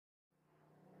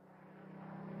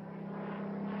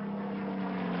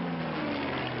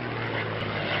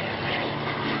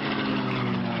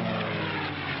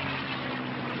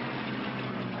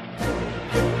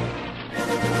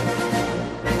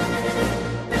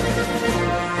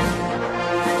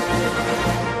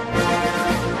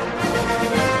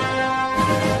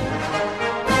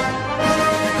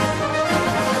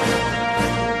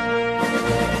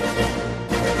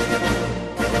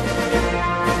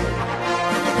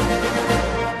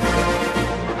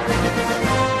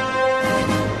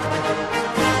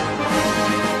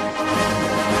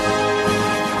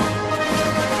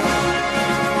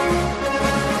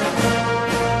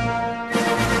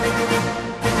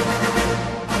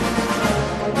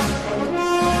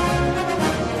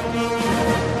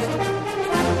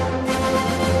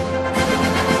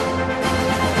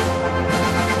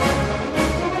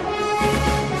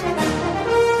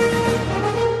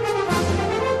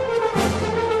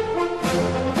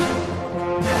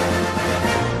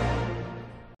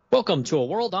Welcome to A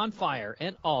World on Fire,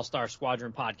 an All-Star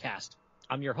Squadron podcast.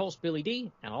 I'm your host, Billy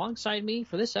D, and alongside me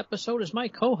for this episode is my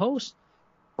co-host,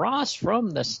 Ross from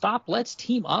the Stop Let's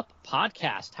Team Up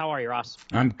podcast. How are you, Ross?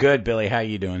 I'm good, Billy. How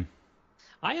you doing?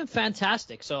 I am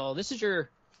fantastic. So this is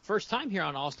your first time here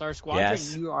on All-Star Squadron.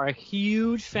 Yes. You are a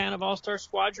huge fan of All-Star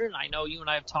Squadron. I know you and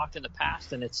I have talked in the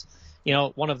past, and it's, you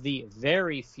know, one of the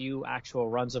very few actual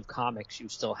runs of comics you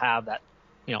still have that,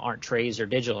 you know, aren't trades or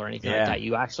digital or anything like that.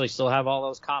 You actually still have all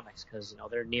those comics because, you know,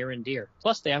 they're near and dear.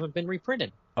 Plus, they haven't been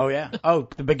reprinted. Oh, yeah. Oh,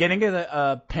 the beginning of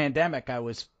the pandemic, I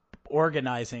was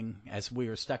organizing as we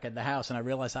were stuck in the house, and I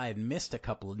realized I had missed a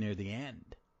couple near the end.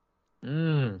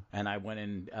 And I went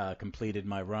and completed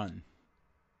my run.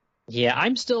 Yeah,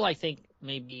 I'm still, I think,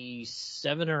 maybe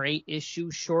 7 or 8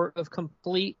 issues short of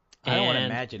complete. I don't want to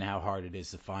imagine how hard it is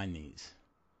to find these.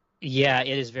 Yeah,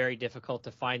 it is very difficult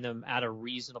to find them at a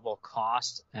reasonable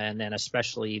cost, and then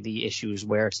especially the issues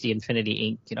where it's the Infinity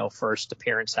Inc., you know, first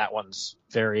appearance. That one's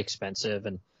very expensive,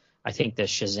 and I think the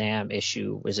Shazam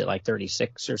issue, was it like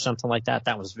 36 or something like that?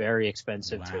 That was very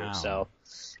expensive too. So,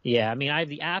 yeah, I mean, I have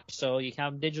the app, so you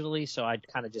have them digitally, so I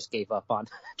kind of just gave up on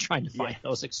trying to find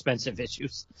those expensive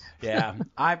issues. Yeah,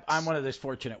 I'm one of those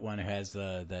fortunate one who has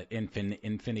the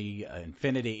Infinity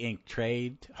Inc.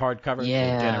 trade hardcover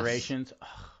Generations. Ugh.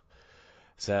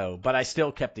 So, but I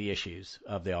still kept the issues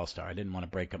of the All-Star. I didn't want to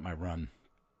break up my run.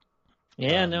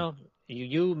 Yeah, no.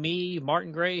 You, me,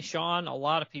 Martin Gray, Sean, a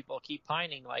lot of people keep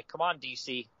pining, like, come on,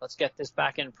 DC, let's get this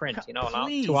back in print. You know,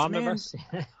 please, two omnibus,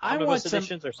 omnibus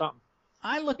editions or something.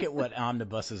 I look at what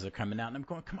omnibuses are coming out, and I'm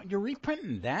going, come on, you're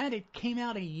reprinting that? It came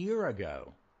out a year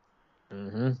ago.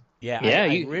 Mm-hmm. Yeah,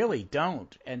 I really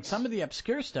don't. And some of the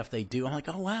obscure stuff they do, I'm like,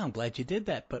 oh, wow, I'm glad you did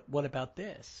that. But what about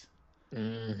this?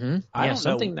 Mm-hmm. Yeah,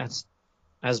 something that's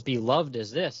as beloved as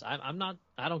this. I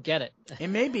don't get it. It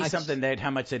may be something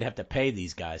how much they'd have to pay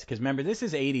these guys. Because remember, this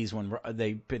is 80s when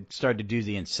they started to do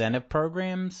the incentive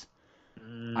programs.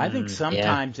 I think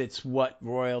sometimes it's what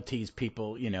royalties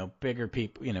people, you know, bigger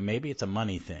people, you know, maybe it's a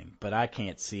money thing. But I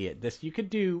can't see it. You could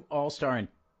do All-Star in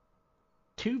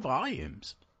 2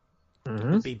 volumes.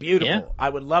 It'd be beautiful. Yeah. I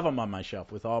would love them on my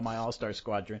shelf with all my All-Star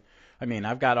Squadron. I mean,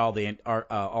 I've got all the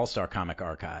All-Star comic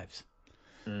archives.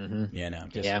 You know,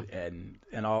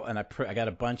 I got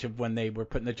a bunch of when they were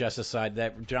putting the Justice side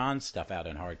that John stuff out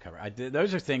in hardcover.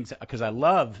 Those are things because I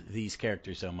love these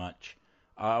characters so much.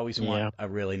 I always want a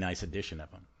really nice edition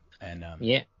of them. And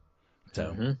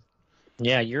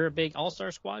yeah, you're a big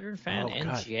All-Star Squadron fan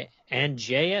and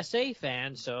JSA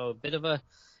fan, so a bit of a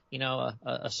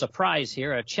surprise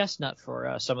here, a chestnut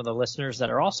for some of the listeners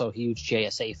that are also huge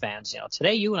JSA fans. You know,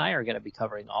 today you and I are going to be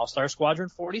covering All-Star Squadron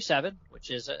 47, which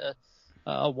is a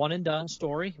one-and-done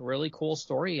story, really cool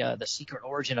story, the secret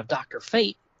origin of Dr.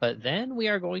 Fate. But then we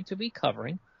are going to be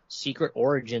covering Secret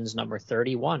Origins number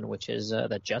 31, which is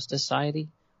the Justice Society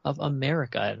of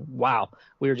America. And wow,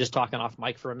 we were just talking off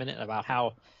mic for a minute about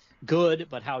how good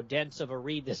but how dense of a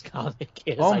read this comic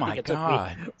is. Oh, I think it took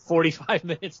me 45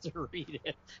 minutes to read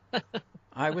it.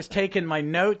 I was taking my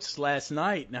notes last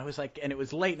night, and I was like, and it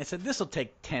was late, and I said, this will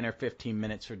take 10 or 15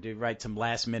 minutes to write some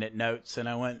last-minute notes. And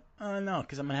I went, oh, no,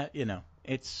 because I'm going to have, you know,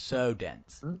 it's so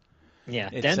dense. Yeah,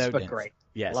 it's dense so but dense. Great.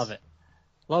 Yes. Love it.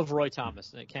 Love Roy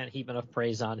Thomas, and I can't heap enough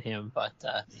praise on him. But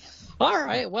all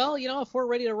right, well, you know, if we're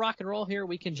ready to rock and roll here,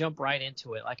 we can jump right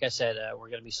into it. Like I said, we're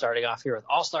going to be starting off here with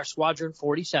All-Star Squadron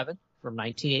 47 from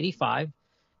 1985,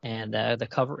 and the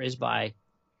cover is by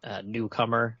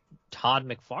newcomer Todd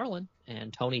McFarlane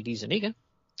and Tony DiZuniga.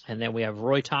 And then we have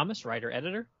Roy Thomas,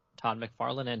 writer-editor, Todd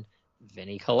McFarlane and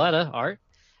Vinnie Coletta, art,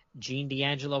 Gene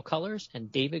D'Angelo colors,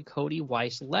 and David Cody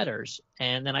Weiss letters.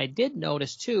 And then I did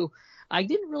notice, too, I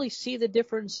didn't really see the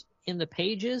difference in the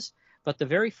pages, but the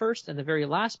very first and the very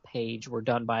last page were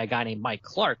done by a guy named Mike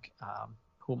Clark,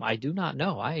 whom I do not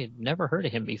know. I had never heard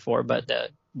of him before, but a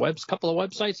couple of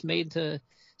websites made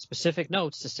specific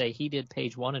notes to say he did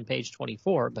page 1 and page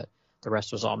 24, but the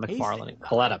rest was all McFarlane and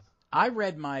Coletta. I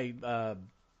read my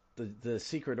the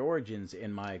Secret Origins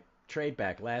in my trade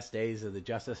back, Last Days of the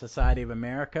Justice Society of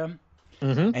America.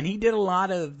 And he did a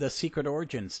lot of the Secret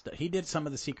Origins. He did some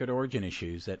of the Secret Origin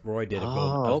issues that Roy did.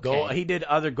 He did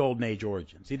other Golden Age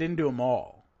Origins. He didn't do them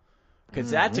all.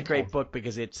 Because that's a great book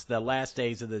because it's the Last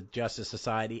Days of the Justice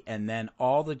Society and then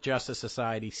all the Justice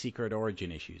Society Secret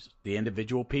Origin issues. The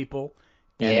individual people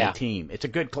and the team. It's a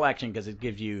good collection because it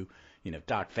gives you, you know,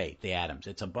 Doc Fate, the Atoms.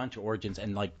 It's a bunch of origins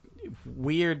and like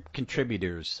weird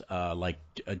contributors like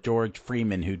George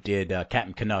Freeman who did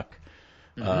Captain Canuck.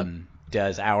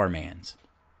 Does Our Man's.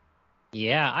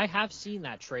 Yeah, I have seen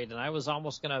that trade, and I was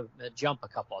almost going to jump a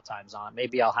couple of times on it.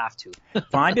 Maybe I'll have to.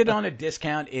 Find it on a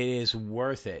discount. It is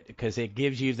worth it because it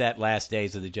gives you that last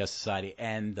days of the Justice Society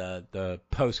and the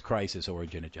post-crisis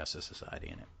origin of Justice Society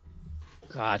in it.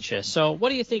 Gotcha. So what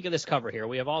do you think of this cover here?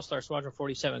 We have All-Star Squadron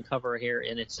 47 cover here,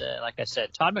 and it's, like I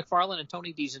said, Todd McFarlane and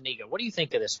Tony DiZuniga. What do you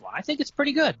think of this one? I think it's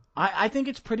pretty good. I think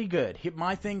it's pretty good.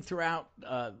 My thing throughout,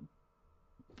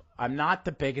 I'm not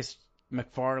the biggest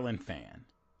McFarlane fan.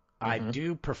 I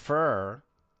do prefer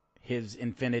his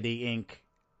Infinity Inc.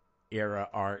 era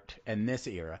art and this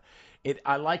era.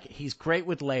 He's great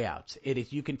with layouts.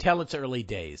 You can tell it's early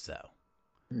days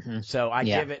though. So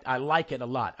I like it a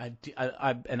lot.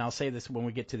 And I'll say this when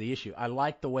we get to the issue. I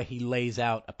like the way he lays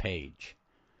out a page.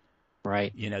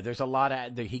 Right. There's a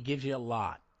lot he gives you a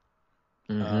lot.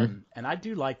 And I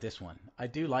do like this one. I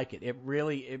do like it.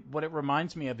 What it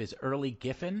reminds me of is early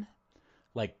Giffen.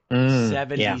 Like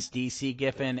 70s DC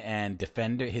Giffen and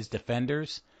his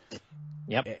Defenders.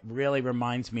 Yep. It really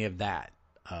reminds me of that.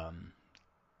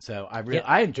 So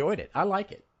I enjoyed it. I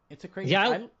like it. It's a crazy.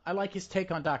 Yeah, I like his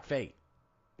take on Doc Fate.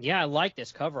 Yeah, I like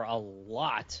this cover a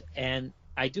lot, and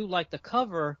I do like the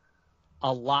cover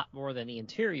a lot more than the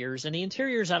interiors. And the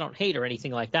interiors I don't hate or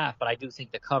anything like that, but I do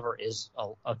think the cover is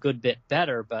a good bit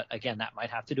better. But again, that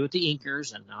might have to do with the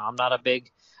inkers, and I'm not a big.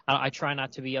 I try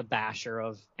not to be a basher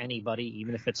of anybody,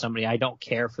 even if it's somebody I don't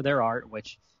care for their art,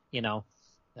 which,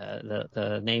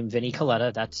 the name Vinnie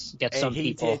Coletta, gets some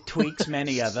people. It tweaks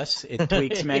many of us.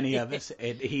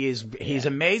 He's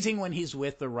amazing when he's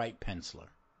with the right penciler.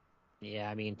 Yeah,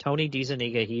 I mean, Tony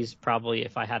DiZuniga, he's probably,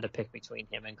 if I had to pick between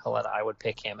him and Coletta, I would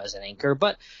pick him as an inker.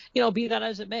 But, be that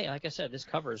as it may, like I said, this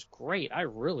cover is great. I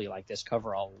really like this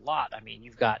cover a lot. I mean,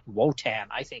 you've got Wotan.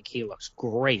 I think he looks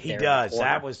great there. He does.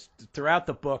 That was, throughout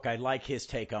the book, I like his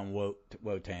take on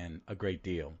Wotan a great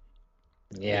deal.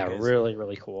 Yeah, really,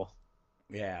 really cool.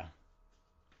 Yeah.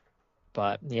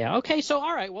 But, yeah, okay, so,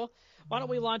 all right, well, why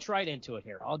don't we launch right into it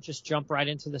here? I'll just jump right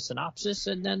into the synopsis,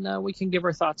 and then we can give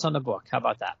our thoughts on the book. How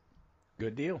about that?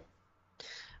 Good deal.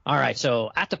 All right,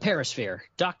 so at the Perisphere,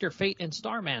 Dr. Fate and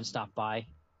Starman stop by,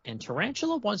 and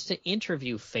Tarantula wants to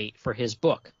interview Fate for his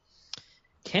book.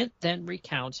 Kent then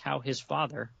recounts how his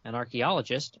father, an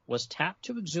archaeologist, was tapped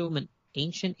to exhume an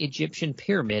ancient Egyptian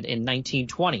pyramid in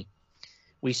 1920.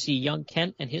 We see young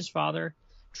Kent and his father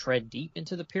tread deep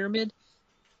into the pyramid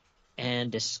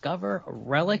and discover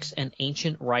relics and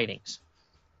ancient writings.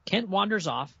 Kent wanders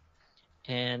off,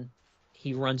 and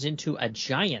he runs into a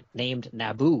giant named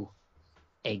Naboo.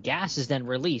 A gas is then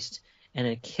released, and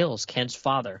it kills Kent's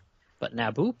father. But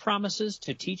Naboo promises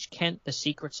to teach Kent the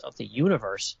secrets of the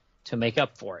universe to make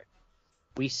up for it.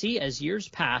 We see as years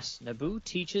pass, Naboo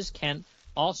teaches Kent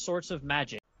all sorts of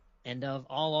magic and of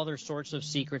all other sorts of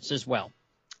secrets as well.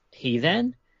 He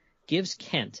then gives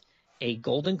Kent a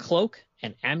golden cloak,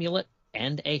 an amulet,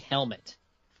 and a helmet.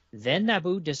 Then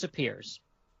Naboo disappears.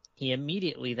 He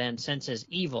immediately then senses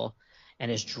evil and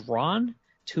is drawn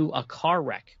to a car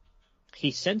wreck.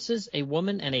 He senses a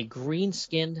woman and a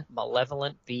green-skinned,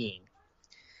 malevolent being.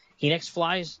 He next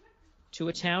flies to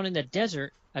a tower in the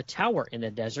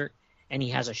desert, and he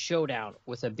has a showdown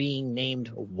with a being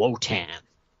named Wotan.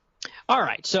 All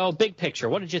right, so big picture.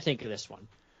 What did you think of this one?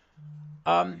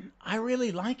 I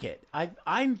really like it.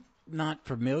 I'm not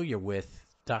familiar with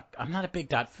Doc. I'm not a big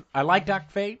Doc. I like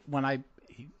Doc Fate when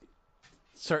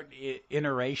certain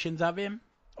iterations of him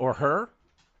or her.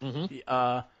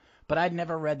 But I'd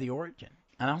never read the origin.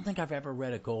 And I don't think I've ever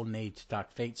read a Golden Age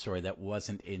Doc Fate story that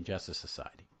wasn't in Justice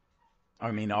Society.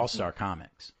 I mean, All-Star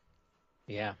Comics.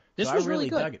 Yeah. This was really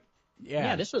good. Dug it.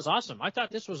 Yeah, this was awesome. I thought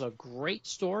this was a great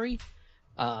story.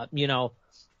 I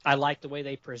liked the way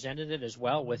they presented it as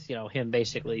well with, him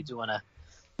basically doing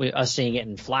us seeing it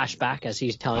in flashback as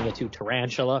he's telling it to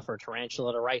Tarantula for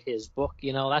Tarantula to write his book.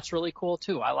 That's really cool,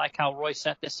 too. I like how Roy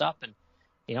set this up. And,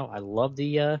 I love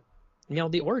the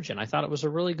origin. I thought it was a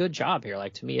really good job here.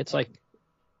 Like, to me, it's like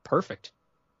perfect.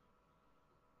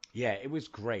 Yeah, it was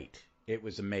great. It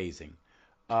was amazing.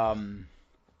 What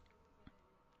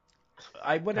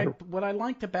I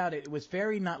liked about it was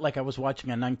very not like I was watching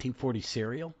a 1940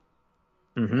 serial.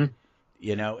 And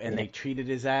they treated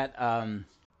it as that.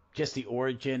 Just the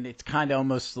origin. It's kind of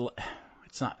almost.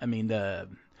 It's not. I mean, the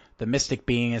mystic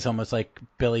being is almost like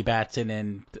Billy Batson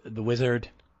and the Wizard,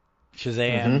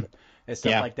 Shazam, and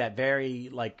stuff like that. Very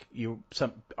like an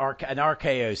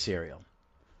RKO serial.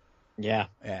 Yeah.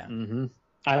 Yeah.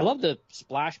 I love the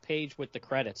splash page with the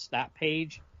credits. That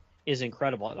page is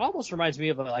incredible. It almost reminds me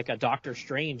of like a Doctor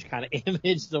Strange kind of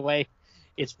image, the way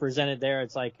it's presented there.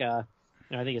 It's like, I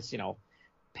think it's,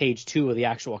 page 2 of the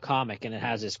actual comic, and it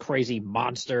has this crazy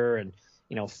monster and,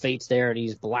 Fate's there and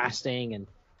he's blasting, and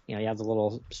you have the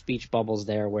little speech bubbles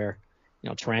there where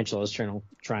Tarantula is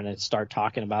trying to start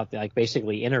talking about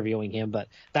basically interviewing him. But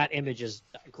that image is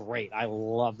great. I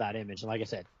love that image, and like I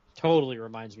said, totally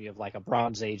reminds me of like a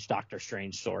Bronze Age Doctor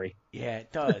Strange story. Yeah,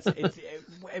 it does.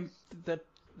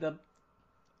 The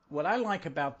what I like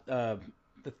about the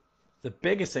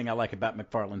biggest thing I like about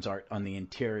McFarlane's art on the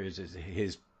interiors is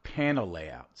his panel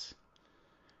layouts.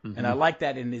 Mm-hmm. And I like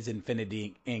that in his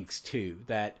Infinity Inks too,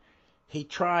 that he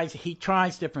tries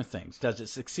different things. Does it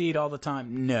succeed all the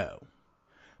time? No.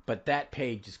 But that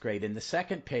page is great. And the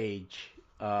second page,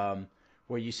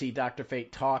 where you see Dr.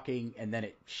 Fate talking, and then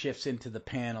it shifts into the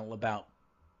panel about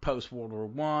post-World War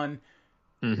I,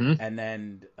 mm-hmm. and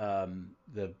then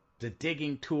the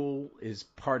digging tool is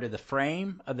part of the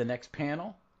frame of the next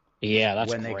panel. Yeah, that's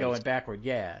when great. They're going backward.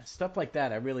 Yeah, stuff like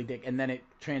that I really dig. And then it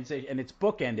transitions, and it's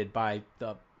bookended by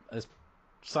a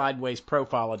sideways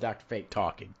profile of Dr. Fate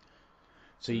talking.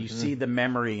 So you see the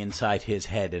memory inside his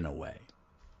head in a way.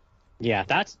 Yeah,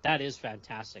 that is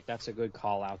fantastic. That's a good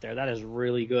call out there. That is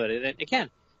really good. And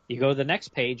again, you go to the next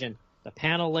page, and the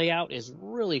panel layout is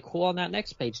really cool on that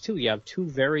next page too. You have two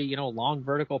very long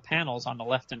vertical panels on the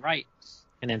left and right,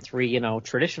 and then three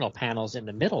traditional panels in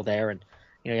the middle there. And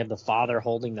you have the father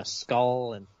holding the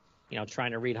skull and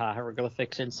trying to read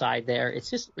hieroglyphics inside there.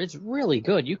 It's really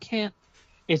good.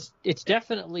 It's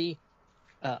definitely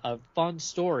a fun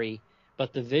story,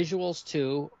 but the visuals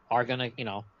too are gonna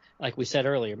like we said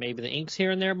earlier, maybe the inks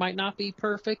here and there might not be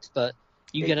perfect, but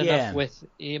you get enough with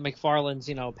McFarlane's,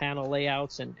 panel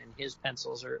layouts, and his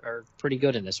pencils are pretty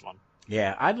good in this one.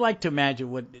 Yeah, I'd like to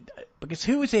imagine because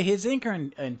who was it? His inker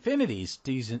in Infinities,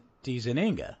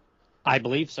 Inga. I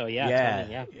believe so, yeah.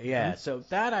 Tony, yeah. So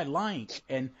that I like.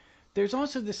 And there's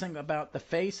also this thing about the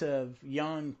face of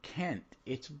young Kent.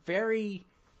 It's very...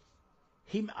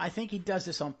 I think he does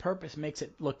this on purpose, makes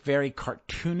it look very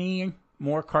cartoony,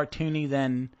 more cartoony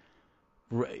than...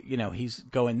 he's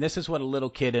going, this is what a little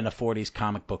kid in a 40s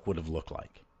comic book would have looked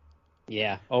like.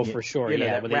 Yeah, for sure.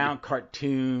 That round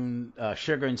cartoon,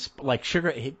 Sugar and...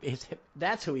 Sugar,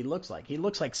 that's who he looks like. He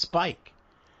looks like Spike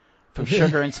from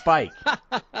Sugar and Spike.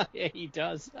 Yeah, he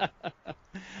does.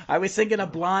 I was thinking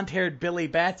of blonde-haired Billy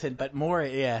Batson, but more,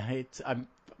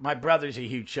 my brother's a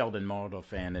huge Sheldon Mortal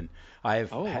fan, and I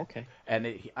have... Oh, okay. And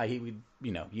he would,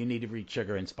 you need to read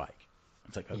Sugar and Spike.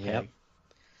 It's like, okay. Yep.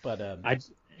 But,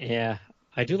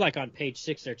 I do like on page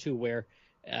 6 there too, where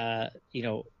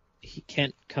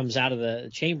Kent comes out of the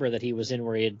chamber that he was in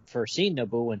where he had first seen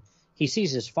Naboo, and he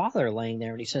sees his father laying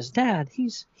there, and he says, "Dad,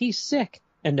 he's sick."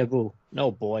 And Naboo, "No,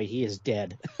 boy, he is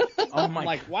dead." Oh my! I'm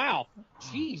like, wow,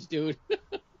 jeez, dude.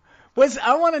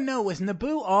 I want to know, was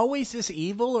Naboo always this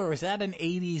evil, or was that an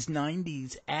 80s,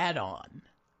 90s add-on?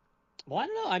 Well, I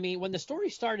don't know. I mean, when the story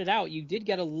started out, you did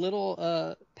get a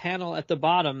little panel at the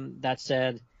bottom that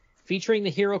said, featuring the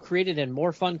hero created in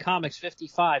More Fun Comics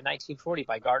 55, 1940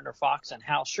 by Gardner Fox and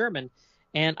Hal Sherman.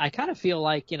 And I kind of feel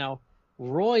like,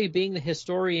 Roy being the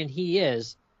historian he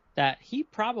is, that he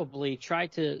probably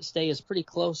tried to stay as pretty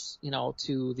close,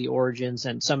 to the origins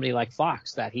and somebody like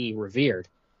Fox that he revered.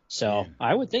 So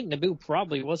I would think Naboo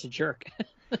probably was a jerk.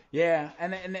 Yeah,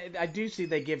 and I do see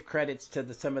they give credits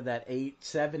to some of that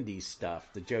 70s stuff,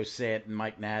 the Joe Sant and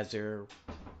Mike Nazar,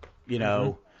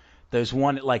 There's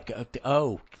one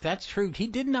that's true.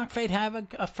 Did not Fate have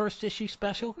a first issue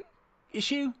special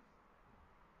issue?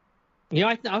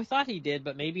 I thought he did,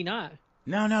 but maybe not.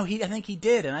 No, I think he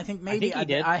did, and I think maybe he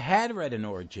did. I had read an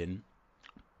origin.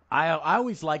 I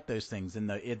always liked those things in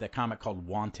the comic called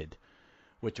Wanted,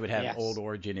 which would have old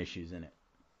origin issues in it.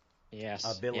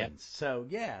 Yes. Villains. Yep. So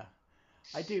yeah,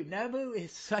 I do. Naboo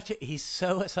is such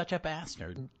a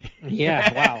bastard.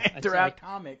 Yeah. Wow. Throughout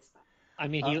comics. I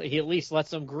mean, he at least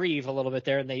lets them grieve a little bit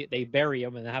there, and they bury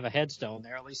him and have a headstone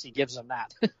there. At least he gives them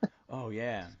that. Oh,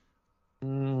 yeah.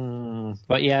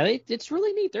 But yeah, it's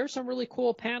really neat. There's some really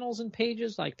cool panels and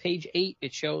pages. Like page 8,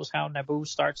 it shows how Naboo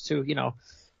starts to,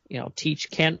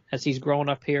 teach Kent as he's growing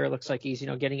up here. It looks like he's,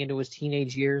 getting into his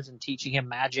teenage years and teaching him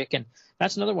magic. And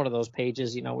that's another one of those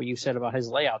pages, where you said about his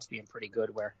layouts being pretty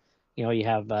good, where, you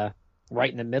have right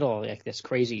in the middle, like this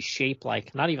crazy shape,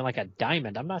 like not even like a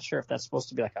diamond. I'm not sure if that's supposed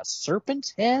to be like a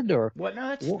serpent's head or what. No,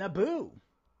 that's Naboo.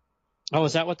 Oh,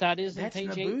 is that what that is? That's in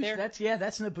page Naboo's, 8 there?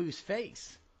 That's Naboo's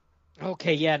face.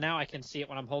 Okay, yeah. Now I can see it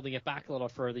when I'm holding it back a little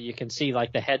further. You can see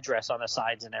like the headdress on the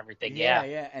sides and everything.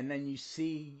 Yeah. And then you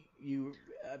see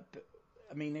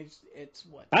I mean, it's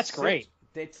what? That's great.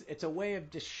 It's a way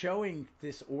of just showing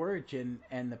this origin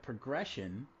and the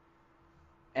progression.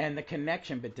 And the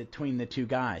connection between the two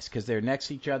guys, because they're next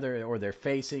to each other, or they're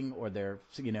facing, or they're,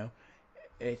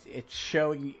 it's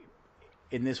showing.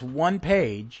 in this one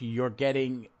page, you're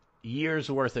getting years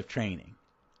worth of training.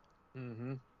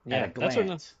 Mm-hmm. At a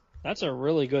glance. That's a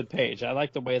really good page. I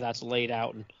like the way that's laid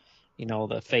out, and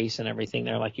the face and everything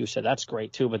there, like you said, that's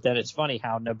great too. But then it's funny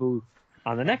how Naboo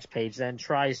on the next page then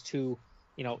tries to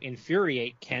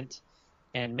infuriate Kent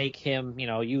and make him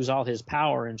use all his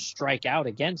power and strike out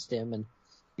against him, and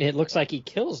it looks like he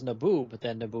kills Naboo, but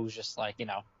then Naboo's just like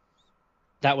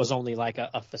that was only like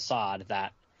a facade,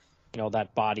 that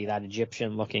that body, that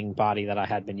Egyptian looking body that I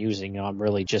had been using. I'm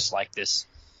really just like this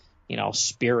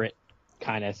spirit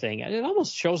kind of thing. And it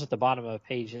almost shows at the bottom of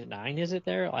page 9, is it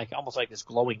there? Like almost like this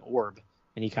glowing orb.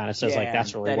 And he kind of says like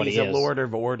that's really that what he is. He's a Lord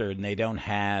of Order and they don't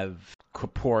have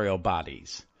corporeal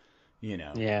bodies,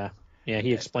 Yeah. Yeah,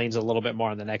 he explains a little bit more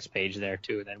on the next page there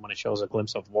too, then when it shows a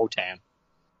glimpse of Wotan.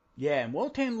 Yeah, and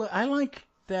Wotan, I like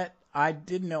that I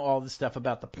didn't know all the stuff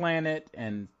about the planet,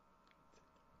 and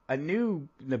I knew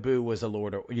Naboo was a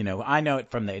Lord of, I know it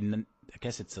from I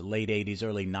guess it's the late 80s,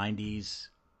 early 90s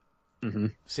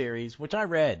series, which I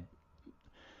read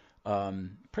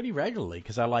pretty regularly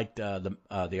because I liked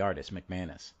the artist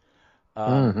McManus.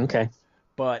 Okay.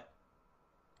 But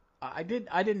I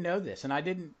didn't know this, and I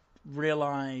didn't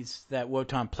realize that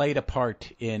Wotan played a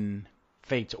part in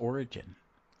Fate's origin,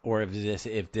 or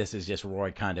if this is just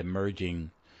Roy kind of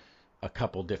merging a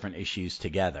couple different issues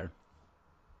together.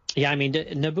 Yeah, I mean,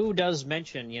 Naboo does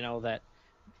mention, that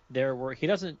he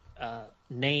doesn't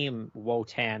name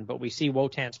Wotan, but we see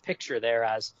Wotan's picture there,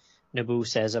 as Naboo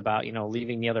says about,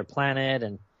 leaving the other planet,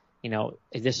 and,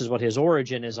 this is what his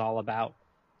origin is all about.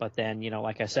 But then,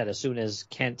 like I said, as soon as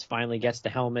Kent finally gets the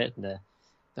helmet and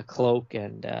the cloak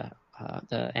and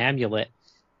the amulet,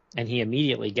 and he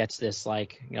immediately gets this,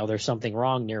 like, there's something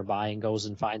wrong nearby, and goes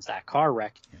and finds that car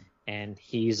wreck, and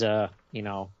he's,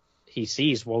 he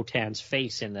sees Wotan's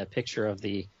face in the picture of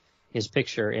his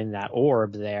picture in that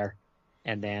orb there.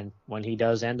 And then when he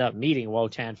does end up meeting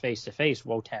Wotan face to face,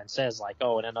 Wotan says like,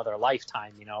 oh, in another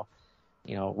lifetime,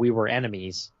 we were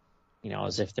enemies,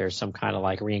 as if there's some kind of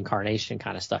like reincarnation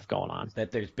kind of stuff going on.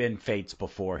 That there's been fates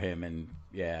before him. And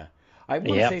yeah, I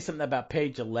want to say something about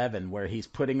page 11 where he's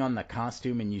putting on the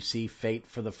costume and you see Fate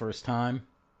for the first time.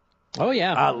 Oh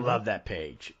yeah. I love that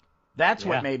page. That's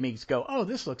what made me go, oh,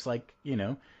 this looks like,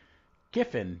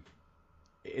 Giffen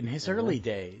in his early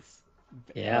days.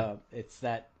 Yeah. It's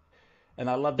that, and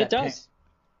I love that. It does.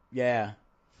 Yeah.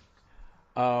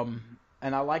 And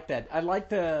I like that. I like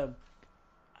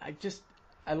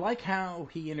how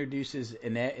he introduces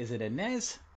Inez. Is it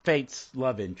Inez? Fate's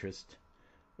love interest.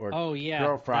 Or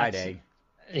Girl Friday.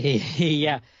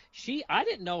 Yeah. I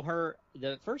didn't know her.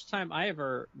 The first time I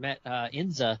ever met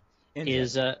Inza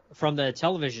is from the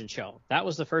television show. That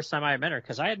was the first time I met her,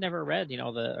 because I had never read,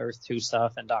 the Earth 2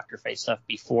 stuff and Dr. Fate stuff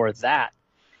before that.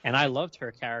 And I loved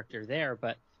her character there,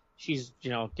 but she's,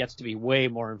 gets to be way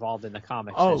more involved in the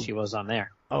comics than she was on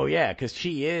there. Oh, yeah, because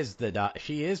she is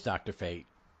Dr. Fate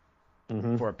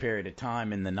for a period of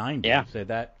time in the 90s. Yeah. So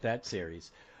that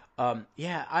series.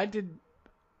 I did,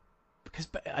 because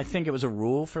I think it was a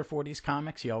rule for 40s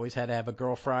comics. You always had to have a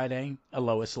Girl Friday, a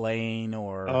Lois Lane,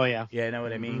 or... Oh, yeah. Yeah, you know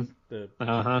what I mean?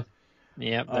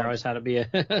 Yeah, there always had to be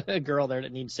a girl there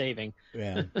that needs saving.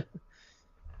 Yeah.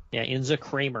 Yeah, Inza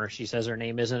Kramer, she says her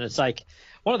name is, and it's like,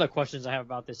 one of the questions I have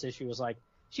about this issue is like,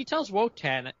 she tells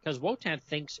Wotan, because Wotan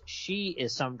thinks she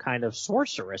is some kind of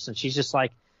sorceress, and she's just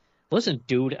like, listen,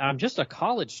 dude, I'm just a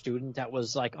college student that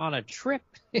was like on a trip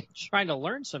trying to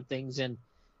learn some things in,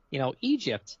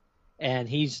 Egypt. And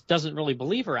he doesn't really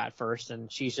believe her at first,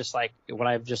 and she's just like, would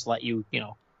I have just let you,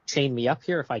 chain me up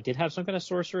here if I did have some kind of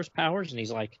sorcerer's powers? And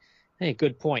he's like, hey,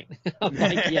 good point. I'm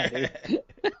like, yeah, dude.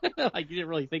 Like, you didn't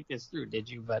really think this through, did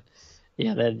you? But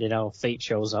yeah, then, Fate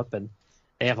shows up and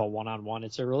they have a one-on-one.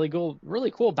 It's a really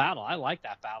cool battle. I like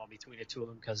that battle between the two of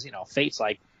them because, Fate's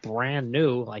like brand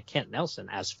new, like Kent Nelson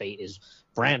as Fate is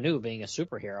brand new being a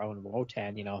superhero, and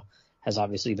Wotan, has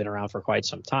obviously been around for quite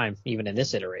some time, even in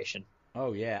this iteration.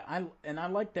 Oh, yeah. I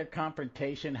like their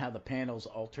confrontation, how the panels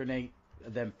alternate,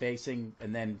 them facing,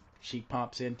 and then she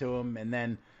pops into them, and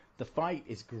then the fight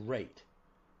is great.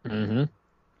 Mm-hmm.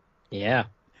 Yeah.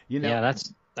 Yeah,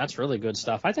 that's really good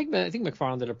stuff. I think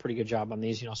McFarlane did a pretty good job on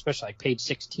these, especially like page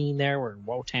 16 there where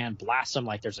Wotan blasts him.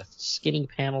 Like there's a skinny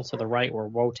panel to the right where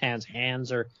Wotan's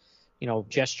hands are,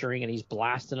 gesturing and he's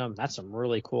blasting them. That's some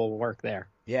really cool work there.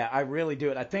 Yeah, I really do.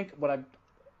 And I think what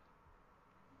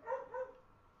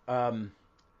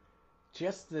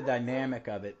just the dynamic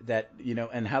of it, that,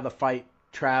 and how the fight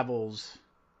travels,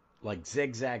 like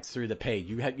zigzags through the page.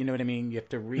 You know what I mean? You have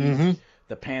to read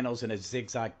the panels in a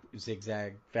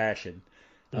zigzag fashion.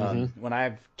 When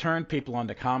I've turned people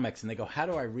onto comics and they go, how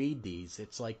do I read these?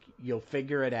 It's like, you'll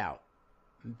figure it out.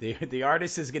 The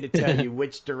artist is going to tell you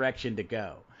which direction to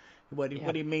go. What do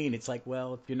you mean? It's like,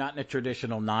 well, if you're not in a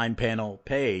traditional 9-panel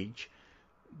page,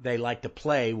 they like to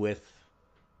play with,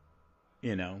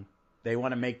 they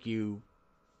want to make you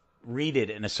read it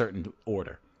in a certain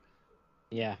order.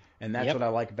 Yeah. And that's what I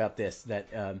like about this,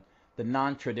 that the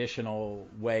non-traditional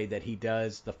way that he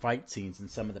does the fight scenes in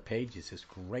some of the pages is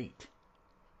great.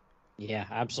 Yeah,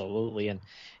 absolutely. And,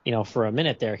 for a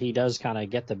minute there, he does kind of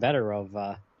get the better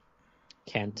of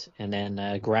Kent, and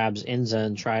then grabs Inza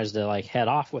and tries to head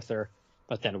off with her.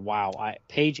 But then, wow,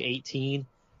 page 18,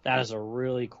 that is a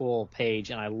really cool page,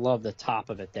 and I love the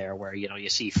top of it there, where you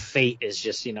see Fate is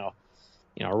just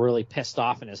really pissed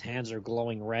off, and his hands are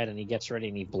glowing red, and he gets ready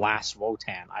and he blasts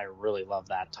Wotan. I really love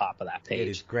that top of that page. It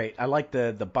is great. I like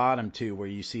the bottom too, where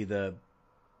you see the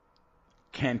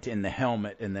Kent in the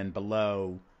helmet, and then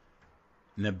below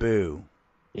Naboo.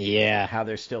 Yeah, how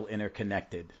they're still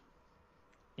interconnected.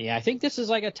 Yeah, I think this is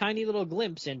like a tiny little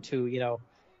glimpse into,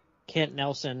 Kent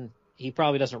Nelson. He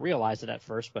probably doesn't realize it at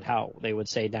first, but how they would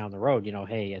say down the road,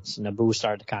 hey, it's Naboo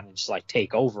started to kind of just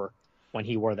take over when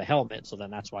he wore the helmet. So then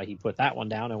that's why he put that one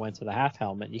down and went to the half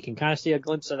helmet. You can kind of see a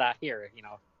glimpse of that here,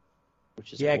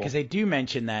 which is cool. Because they do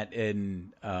mention that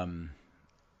in a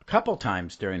couple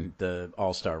times during the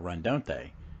All-Star run, don't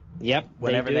they? Yep.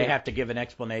 Whenever they have to give an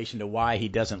explanation to why he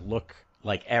doesn't look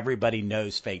like everybody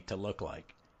knows Fate to look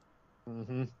like.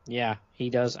 Mm-hmm. Yeah, he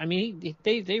does. I mean,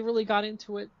 they really got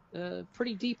into it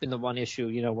pretty deep in the one issue,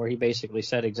 where he basically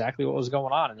said exactly what was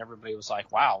going on, and everybody was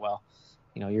like, "Wow, well,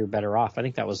 you're better off." I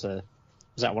think that was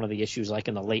that one of the issues,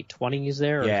 in the late 20s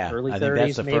there, or early 30s, I think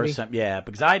that's the maybe? first time. Yeah,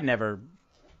 because I'd never,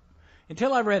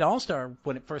 until I read All Star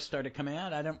when it first started coming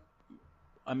out. I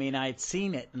had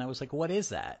seen it, and I was like, "What is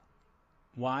that?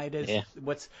 Why does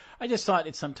I just thought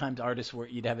it's sometimes artists where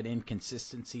you'd have an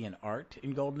inconsistency in art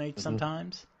in Golden Age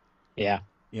sometimes. Yeah.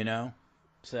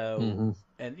 So,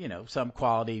 and, some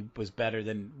quality was better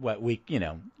than what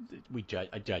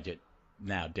I judge it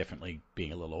now differently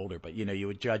being a little older, but, you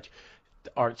would judge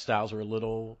the art styles were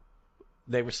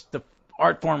the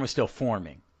art form was still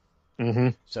forming. Mm-hmm.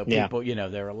 So people,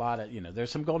 there are a lot of,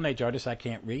 there's some Golden Age artists I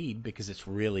can't read because it's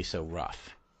really so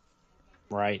rough.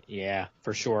 Right. Yeah,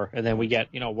 for sure. And then we get,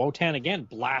 Wotan again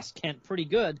blasts Kent pretty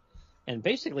good and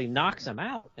basically knocks him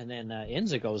out. And then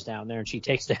Inza goes down there and she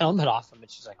takes the helmet off him, and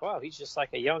she's like, "Wow, he's just like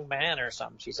a young man or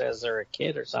something." She says they're a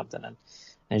kid or something,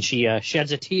 and she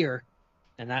sheds a tear,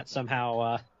 and that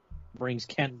somehow brings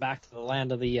Kent back to the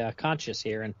land of the conscious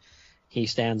here, and he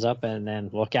stands up, and then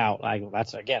look out.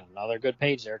 That's again another good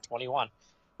page there, 21,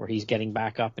 where he's getting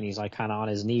back up and he's kind of on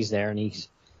his knees there, and he's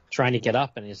trying to get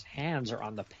up, and his hands are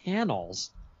on the panels.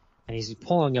 And he's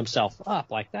pulling himself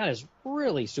up. That is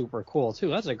really super cool, too.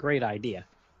 That's a great idea.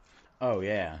 Oh,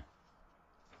 yeah.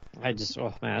 Man,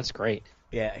 that's great.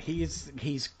 Yeah,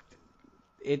 it's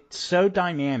so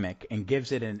dynamic and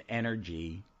gives it an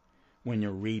energy when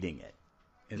you're reading it,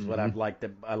 is what I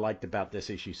liked about this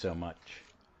issue so much.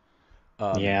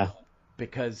 Yeah.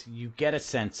 Because you get a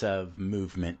sense of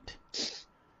movement.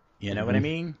 You know what I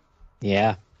mean?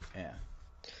 Yeah. Yeah.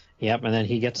 Yep, and then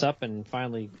he gets up and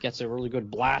finally gets a really good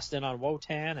blast in on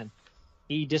Wotan, and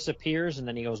he disappears, and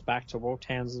then he goes back to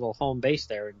Wotan's little home base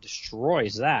there and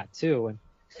destroys that, too.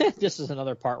 And this is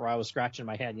another part where I was scratching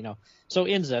my head, So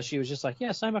Inza, she was just like,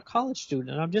 "Yes, I'm a college student,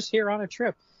 and I'm just here on a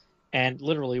trip." And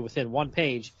literally within one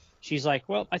page, she's like,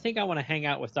 "Well, I think I want to hang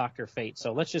out with Dr. Fate,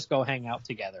 so let's just go hang out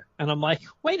together." And I'm like,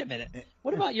 wait a minute.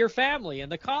 What about your family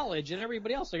and the college and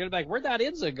everybody else? They're going to be like, "Where'd that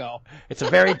Inza go?" It's a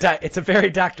very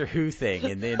Doctor Who thing.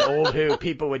 And in old Who,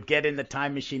 people would get in the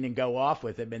time machine and go off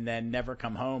with him and then never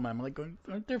come home. I'm like,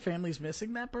 aren't their families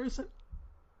missing that person?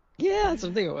 Yeah, that's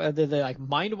the thing. Did they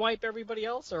mind wipe everybody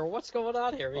else, or what's going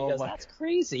on here? Because that's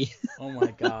crazy. Oh,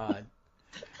 my God.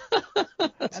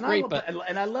 That's great,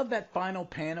 and I love that final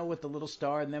panel with the little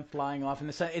star and them flying off in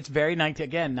the sun. It's very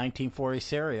 1940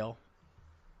 serial.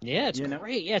 Yeah, it's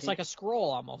great. Yeah, it's like a scroll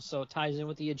almost, so it ties in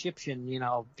with the Egyptian,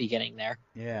 beginning there.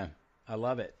 Yeah, I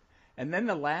love it. And then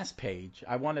the last page,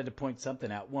 I wanted to point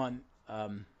something out. One,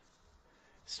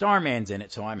 Starman's in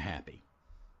it, so I'm happy.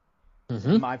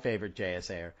 Mm-hmm. My favorite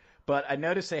JSA. But I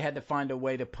noticed they had to find a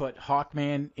way to put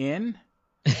Hawkman in.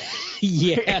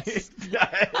 Yes.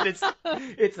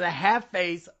 It's a half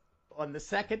face on the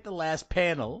second to last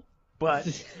panel, but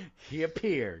he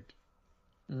appeared.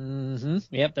 Mm-hmm.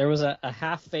 Yep, there was a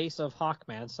half face of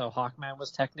Hawkman, so Hawkman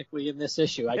was technically in this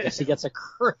issue. I guess he gets a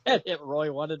credit.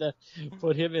 Roy wanted to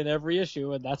put him in every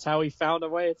issue, and that's how he found a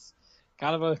way. It's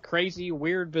kind of a crazy,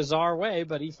 weird, bizarre way,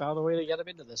 but he found a way to get him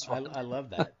into this one. I love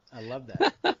that.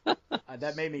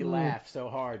 That made me laugh so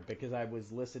hard because I was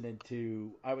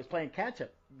playing catch up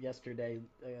yesterday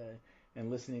and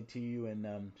listening to you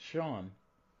and Sean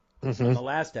Mm-hmm. on the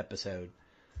last episode.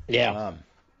 Yeah.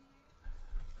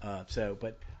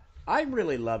 But I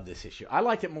really love this issue. I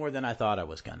liked it more than I thought I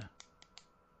was gonna.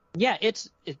 Yeah,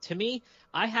 to me,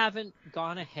 I haven't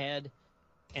gone ahead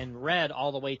and read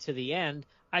all the way to the end.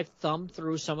 I've thumbed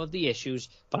through some of the issues,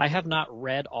 but I have not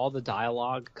read all the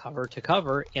dialogue cover to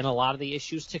cover in a lot of the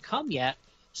issues to come yet.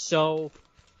 So,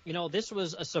 this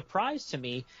was a surprise to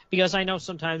me because I know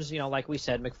sometimes, like we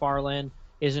said, McFarlane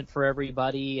isn't for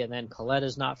everybody, and then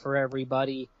Coletta's not for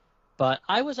everybody. But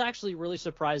I was actually really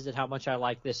surprised at how much I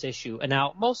like this issue. And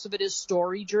now most of it is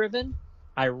story-driven.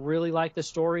 I really like the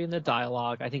story and the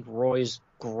dialogue. I think Roy's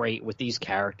great with these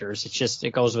characters.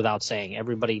 It goes without saying.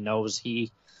 Everybody knows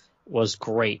he was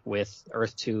great with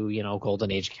Earth 2,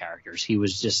 Golden Age characters.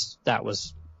 That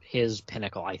was his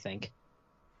pinnacle, I think.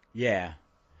 Yeah.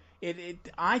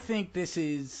 I think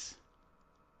this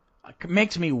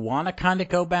makes me want to kind of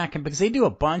go back, because they do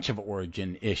a bunch of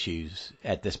origin issues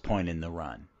at this point in the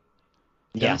run.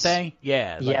 Yes. Don't they?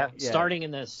 Yeah. Starting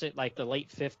in the late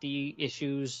 50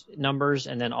 issues numbers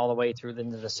and then all the way through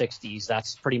into the 60s.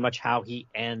 That's pretty much how he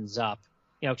ends up.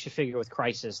 You figure with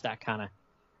Crisis, that kind of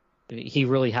he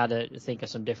really had to think of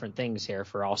some different things here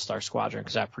for All-Star Squadron,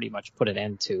 because that pretty much put an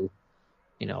end to,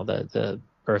 the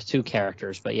Earth 2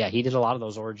 characters. But yeah, he did a lot of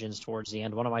those origins towards the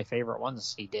end. One of my favorite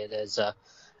ones he did is, I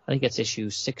think it's issue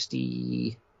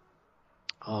 60.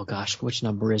 Oh gosh, which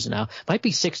number is it now? Might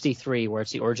be 63, where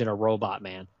it's the origin of Robot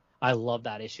Man. I love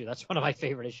that issue. That's one of my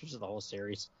favorite issues of the whole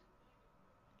series.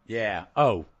 Yeah.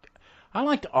 Oh, I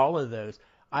liked all of those.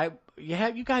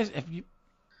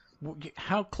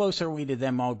 How close are we to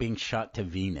them all being shot to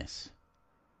Venus?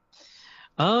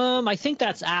 I think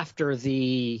that's after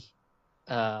the,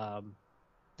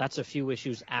 that's a few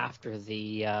issues after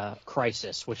the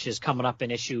Crisis, which is coming up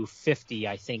in issue 50.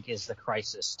 I think is the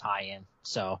Crisis tie-in.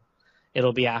 So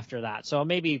it'll be after that. So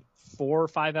maybe 4 or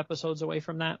 5 episodes away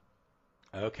from that.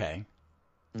 Okay.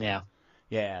 Yeah.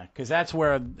 Yeah, because that's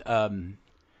where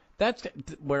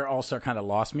All-Star kind of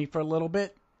lost me for a little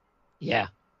bit. Yeah.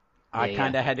 I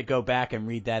kind of had to go back and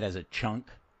read that as a chunk.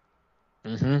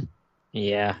 Mm-hmm.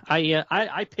 Yeah.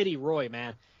 I pity Roy,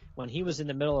 man, when he was in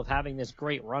the middle of having this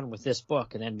great run with this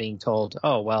book and then being told,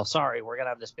 oh, well, sorry, we're going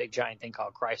to have this big giant thing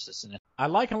called Crisis in it. I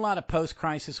like a lot of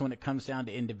post-Crisis when it comes down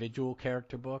to individual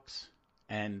character books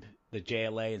and the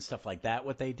JLA and stuff like that,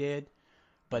 what they did.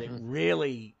 But it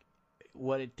really,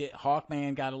 what it did,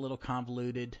 Hawkman got a little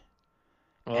convoluted.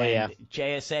 Oh, and yeah.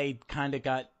 JSA kind of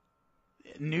got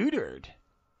neutered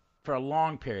for a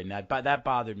long period. And that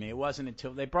bothered me. It wasn't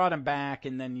until they brought him back,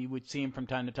 and then you would see him from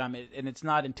time to time. And it's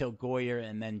not until Goyer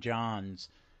and then Johns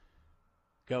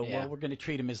go, well, we're going to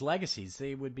treat him as legacies.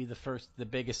 They would be the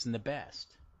biggest and the best.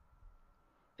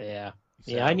 Yeah.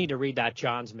 So, yeah, I need to read that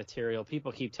Johns material.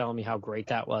 People keep telling me how great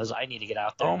that was. I need to get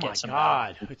out there and get some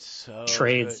it's so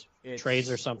trades good.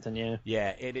 Trades or something, yeah.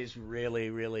 Yeah, it is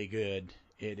really, really good.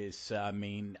 It is, I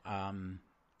mean,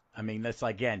 that's,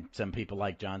 again, some people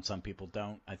like John, some people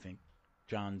don't. I think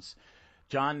John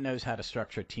knows how to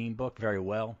structure a team book very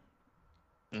well.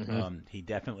 Mm-hmm. He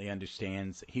definitely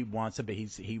understands. He wants to be.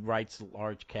 He writes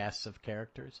large casts of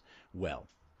characters well,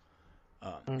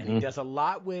 and he does a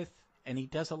lot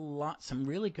some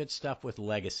really good stuff with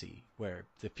Legacy, where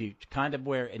the future, kind of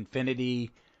where Infinity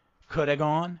could have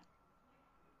gone.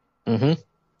 Mm-hmm.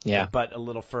 Yeah, but a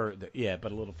little further.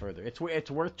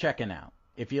 It's worth checking out.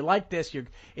 If you like this,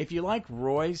 if you like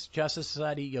Roy's Justice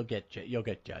Society, you'll get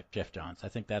Jeff Johns. I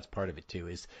think that's part of it too.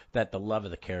 Is that the love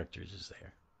of the characters is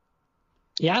there.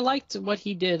 Yeah, I liked what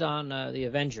he did on the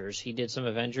Avengers. He did some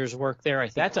Avengers work there. I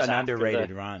think that's an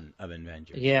underrated run of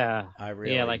Avengers. Yeah,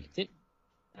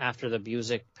 after the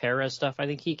Busiek Perez stuff, I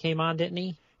think he came on, didn't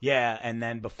he? Yeah, and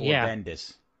then before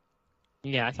Bendis.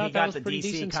 Yeah, I thought that was pretty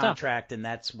decent stuff. He got the DC contract, and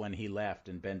that's when he left,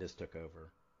 and Bendis took over.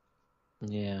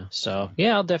 Yeah, so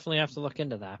I'll definitely have to look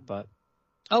into that. But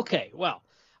okay, well,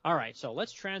 all right. So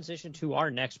let's transition to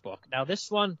our next book. Now, this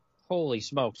one, holy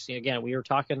smokes! Again, we were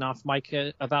talking off mic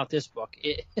about this book.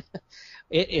 It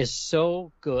is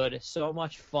so good, so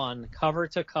much fun, cover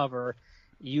to cover.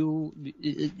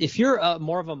 If you're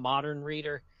more of a modern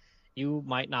reader, you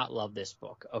might not love this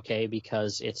book, okay?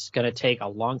 Because it's going to take a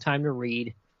long time to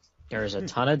read. There's a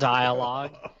ton of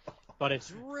dialogue, but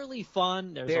it's really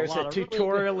fun. There's a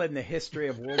tutorial in the history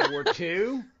of World War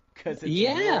II because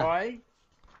it's Roy.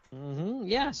 Mm-hmm.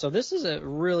 Yeah, so this is a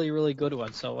really, really good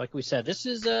one. So like we said, this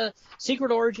is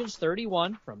Secret Origins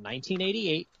 31 from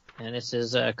 1988, and this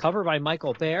is a cover by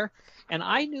Michael Baer. And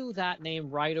I knew that name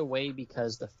right away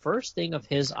because the first thing of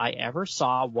his I ever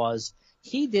saw was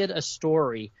he did a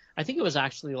story. I think it was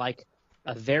actually like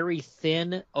a very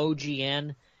thin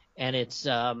OGN. and it's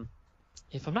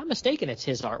if I'm not mistaken, it's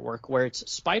his artwork where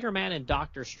it's Spider-Man and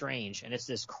Doctor Strange, and it's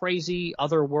this crazy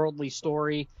otherworldly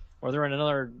story where they're in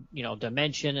another,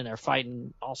 dimension and they're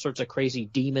fighting all sorts of crazy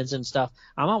demons and stuff.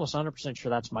 I'm almost 100% sure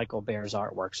that's Michael Baer's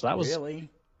artwork. So that was really,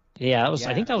 yeah, that was. I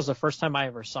yeah. think that was the first time I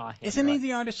ever saw him. Isn't he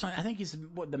the artist? I think he's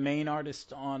the main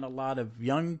artist on a lot of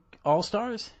Young All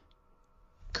Stars.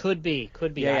 Could be.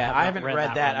 Yeah, I haven't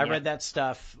read that. I yet. read that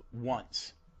stuff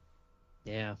once.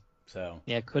 Yeah. So.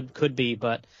 Yeah, could be,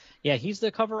 but yeah, he's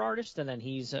the cover artist, and then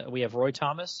we have Roy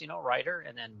Thomas, writer,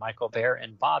 and then Michael Baer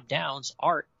and Bob Downs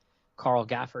art, Carl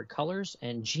Gafford colors,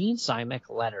 and Gene Simek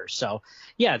letters. So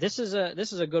yeah, this is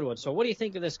a good one. So what do you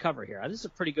think of this cover here? This is a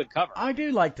pretty good cover. I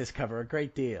do like this cover a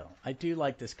great deal. I do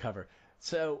like this cover.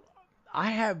 So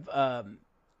I have.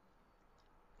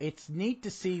 It's neat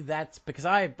to see that's because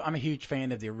I'm a huge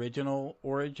fan of the original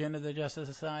origin of the Justice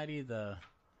Society, the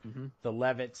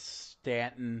Levitt,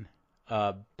 Stanton,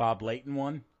 Bob Layton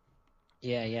one.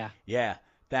 Yeah.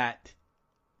 That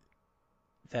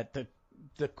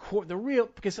the real,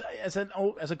 because as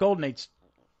a Golden Age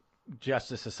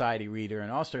Justice Society reader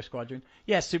and All-Star Squadron,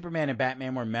 yes, Superman and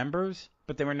Batman were members,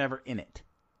 but they were never in it.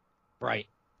 Right.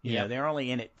 Yeah, they were only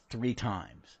in it 3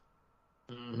 times.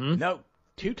 Mm-hmm. No,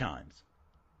 2 times.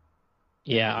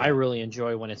 Yeah, I really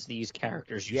enjoy when it's these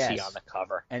characters you see on the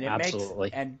cover. And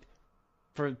absolutely. And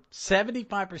for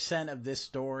 75% of this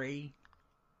story,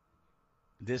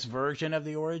 this version of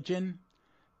the origin,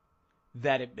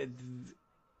 this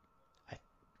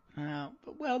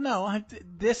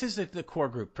is the core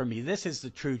group for me. This is the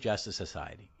true Justice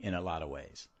Society in a lot of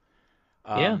ways.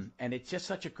 And it's just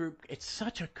such a group. It's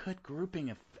such a good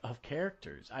grouping of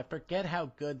characters. I forget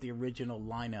how good the original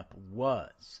lineup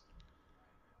was.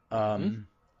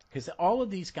 Because all of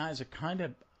these guys are kind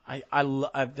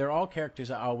of, they're all characters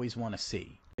I always want to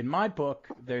see. In my book,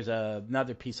 there's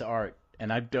another piece of art,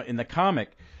 and in the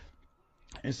comic,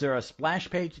 is there a splash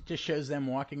page that just shows them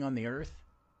walking on the earth?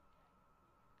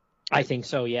 I think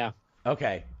so, yeah.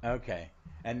 Okay.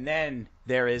 And then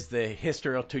there is the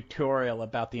historical tutorial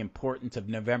about the importance of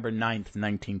November 9th,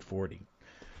 1940.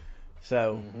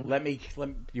 So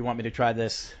you want me to try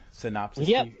this synopsis?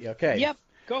 Yep. Okay. Yep.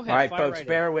 Go ahead. All right, folks,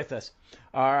 bear with us.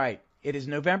 All right. It is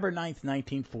November 9th,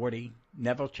 1940.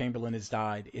 Neville Chamberlain has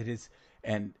died.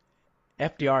 And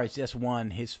FDR has just won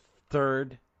his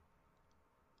 3rd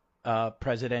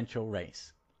presidential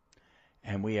race.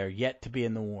 And we are yet to be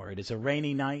in the war. It is a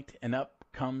rainy night, and up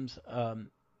comes a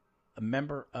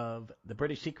member of the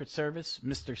British Secret Service,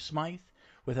 Mr. Smythe,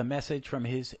 with a message from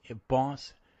his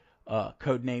boss,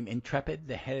 codename Intrepid,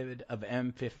 the head of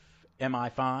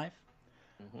MI5.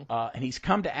 And he's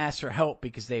come to ask for help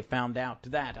because they found out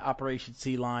that Operation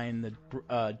Sea Lion,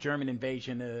 the German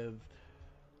invasion of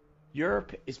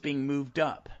Europe, is being moved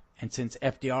up. And since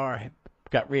FDR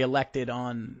got reelected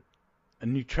on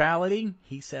neutrality,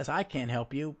 he says, I can't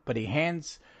help you. But he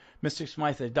hands Mr.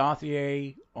 Smythe a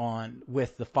dossier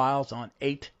with the files on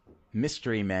 8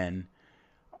 mystery men: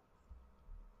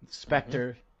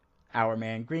 Spectre,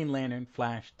 Hourman, Green Lantern,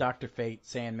 Flash, Dr. Fate,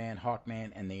 Sandman,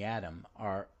 Hawkman, and the Atom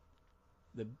are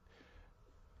the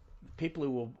people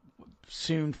who will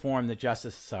soon form the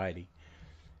Justice Society.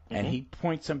 And he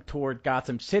points them toward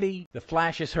Gotham City. The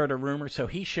Flash has heard a rumor, so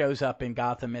he shows up in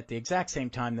Gotham at the exact same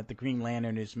time that the Green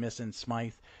Lantern is missing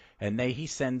Smythe. And he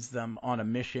sends them on a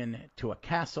mission to a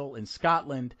castle in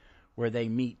Scotland where they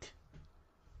meet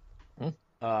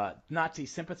Nazi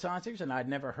sympathizers. And I'd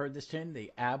never heard this term,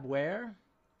 the Abwehr.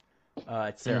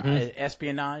 It's their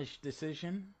espionage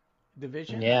division.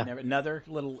 Yeah. Another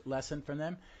little lesson from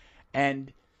them.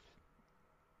 And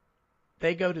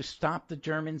they go to stop the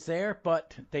Germans there,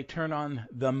 but they turn on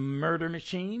the murder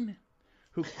machine,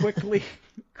 who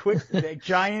the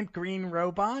giant green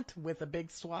robot with a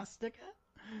big swastika.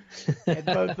 And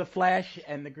both the Flash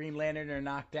and the Green Lantern are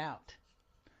knocked out.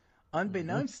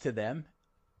 Unbeknownst to them,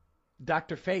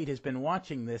 Dr. Fate has been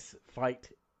watching this fight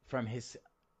from his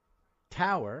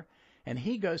tower, and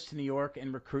he goes to New York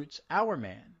and recruits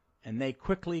Hourman. And they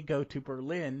quickly go to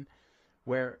Berlin,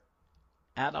 where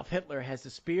Adolf Hitler has the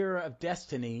Spear of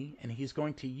Destiny, and he's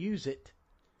going to use it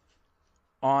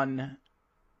on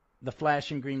the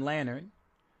Flash and Green Lantern.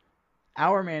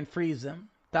 Hourman frees them.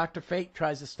 Dr. Fate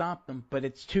tries to stop them, but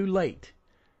it's too late.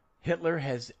 Hitler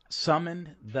has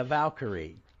summoned the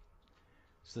Valkyrie.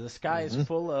 So the sky is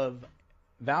full of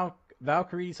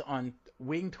Valkyries on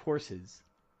winged horses.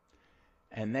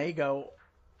 And they go...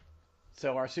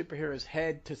 So our superheroes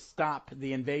head to stop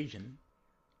the invasion.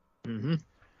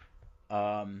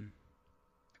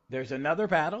 There's another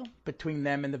battle between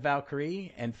them and the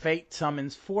Valkyrie, and Fate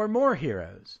summons 4 more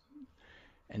heroes.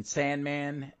 and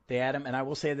Sandman, the Atom. And I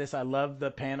will say this, I love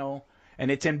the panel, and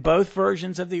it's in both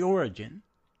versions of the Origin,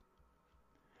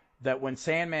 that when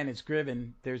Sandman is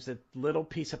driven, there's a little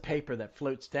piece of paper that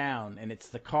floats down, and it's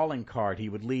the calling card he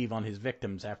would leave on his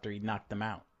victims after he knocked them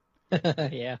out.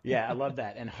 Yeah. Yeah, I love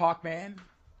that. And Hawkman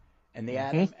and the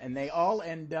Atom, and they all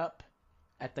end up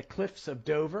at the cliffs of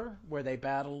Dover, where they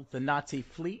battle the Nazi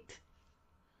fleet.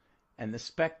 And the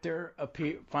Spectre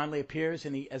finally appears,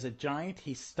 and as a giant,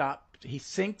 he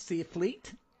sinks the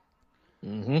fleet,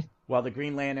 while the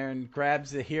Green Lantern grabs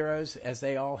the heroes as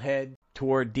they all head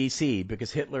toward D.C.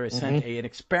 because Hitler has sent an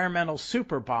experimental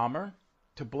super bomber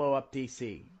to blow up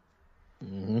D.C.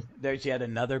 There's yet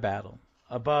another battle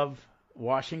above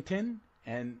Washington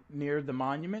and near the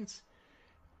monuments.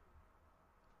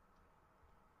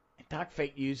 Doc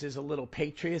Fate uses a little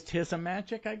patriotism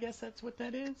magic. I guess that's what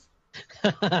that is.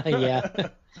 Yeah.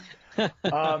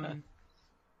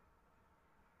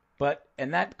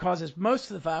 And that causes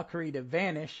most of the Valkyrie to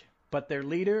vanish, but their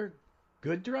leader,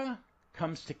 Gudra,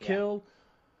 comes to kill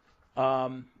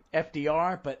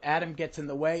FDR, but Atom gets in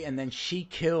the way, and then she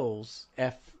kills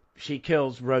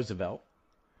Roosevelt.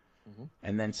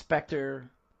 And then Spectre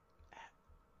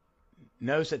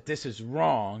knows that this is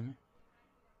wrong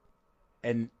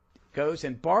and goes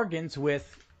and bargains with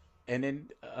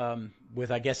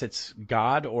I guess it's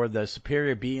God or the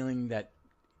superior being that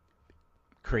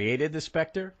created the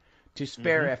Spectre to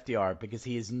spare FDR because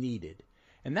he is needed.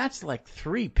 And that's like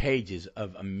 3 pages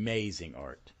of amazing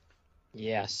art.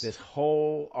 Yes. This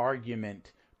whole argument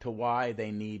to why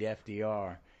they need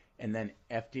FDR. And then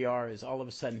FDR is all of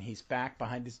a sudden he's back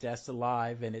behind his desk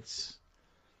alive, and it's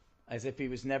as if he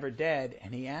was never dead.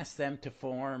 And he asks them to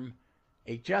form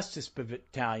a justice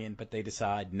battalion, but they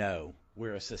decide, no,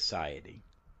 we're a society.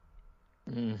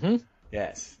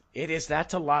 Yes. It is.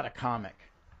 That's a lot of comic.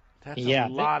 That's a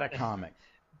lot of comic.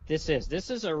 This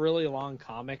is a really long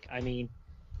comic. I mean,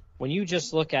 when you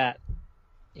just look at,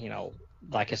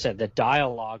 like I said, the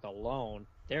dialogue alone,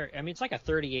 it's like a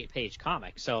 38-page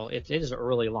comic, so it is a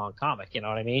really long comic. You know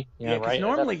what I mean? Because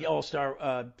normally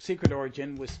All-Star Secret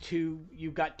Origin was 2.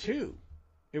 You got 2.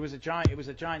 It was a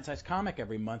giant-sized comic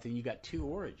every month, and you got 2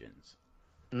 Origins.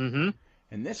 And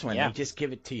this one, they just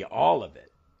give it to you, all of it.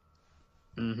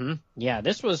 Yeah,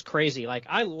 this was crazy. Like,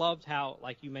 I loved how,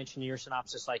 like you mentioned in your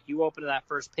synopsis, like you open to that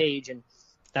first page, and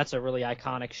that's a really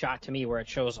iconic shot to me where it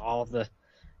shows all of the,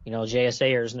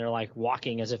 JSAers, and they're like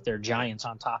walking as if they're giants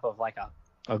on top of like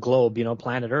a globe,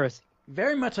 planet Earth.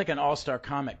 Very much like an All-Star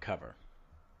comic cover.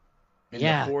 In the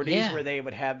 40s, where they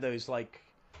would have those like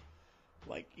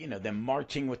them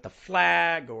marching with the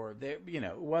flag, or it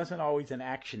wasn't always an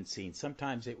action scene.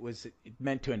 Sometimes it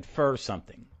meant to infer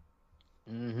something.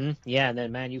 Yeah, and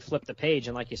then, man, you flip the page,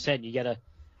 and like you said, you get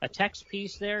a text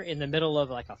piece there in the middle of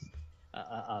like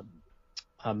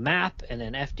a map, and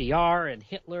then FDR and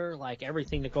Hitler, like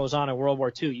everything that goes on in World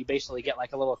War II. You basically get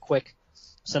like a little quick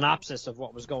synopsis of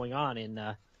what was going on in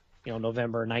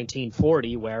November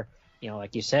 1940, where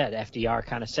like you said, FDR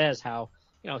kind of says how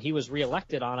he was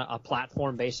reelected on a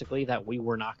platform basically that we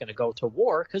were not going to go to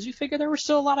war, because you figure there were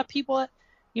still a lot of people that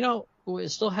who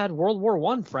still had World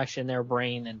War I fresh in their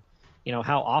brain, and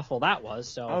how awful that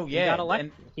was. So he got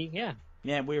elected. We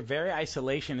were very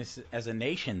isolationist as a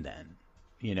nation then.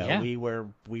 We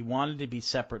wanted to be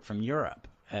separate from Europe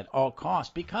at all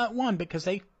costs because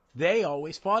they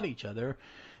always fought each other,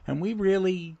 and we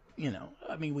really,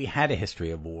 we had a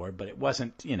history of war, but it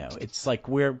wasn't, it's like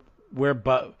we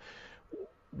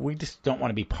just don't want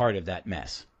to be part of that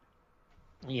mess.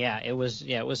 It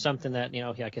was something that,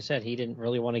 like I said, he didn't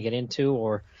really want to get into,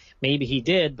 or maybe he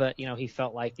did, but, he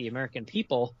felt like the American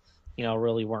people,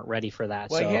 really weren't ready for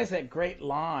that. Well, he has that great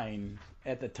line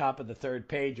at the top of the 3rd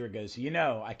page where it goes,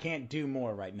 I can't do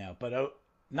more right now, but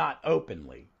not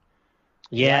openly.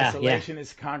 Yeah. The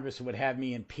isolationist Congress would have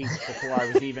me impeached before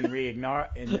I was even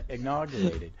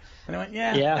inaugurated. And I went,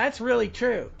 that's really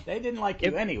true. They didn't like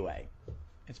you anyway.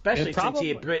 Especially since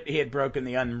he had broken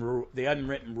the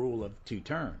unwritten rule of 2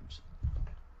 terms.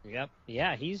 Yep.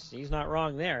 Yeah, he's not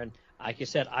wrong there. And like you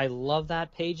said, I love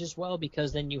that page as well,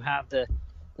 because then you have the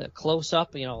close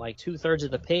up, like 2/3 of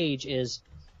the page is,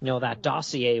 that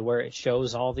dossier where it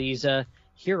shows all these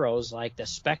heroes, like the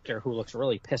Spectre, who looks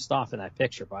really pissed off in that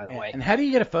picture, by the way. And how do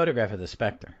you get a photograph of the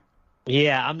Spectre?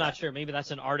 Yeah, I'm not sure. Maybe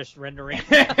that's an artist rendering.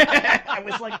 I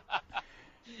was like,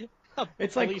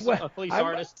 it's like a police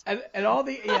artist. And all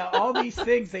these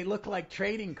things, they look like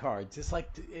trading cards. It's like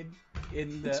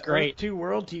in the Earth 2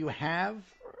 world, do you have,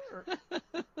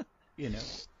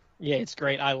 Yeah, it's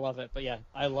great. I love it. But yeah,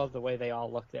 I love the way they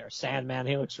all look there. Sandman,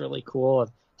 he looks really cool.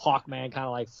 And Hawkman kind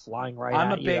of like flying right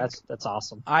I'm at a you. big- That's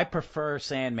awesome. I prefer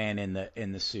Sandman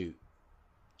in the suit.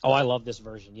 Oh, I love this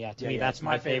version. Yeah, to me, Yeah, that's it's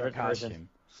my favorite version. costume.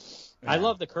 I Yeah.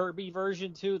 love the Kirby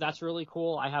version too. That's really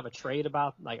cool. I have a trade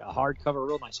about like a hardcover,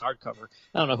 real nice hardcover.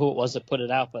 I don't know who it was that put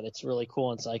it out, but it's really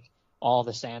cool. It's like all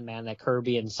the Sandman that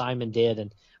Kirby and Simon did,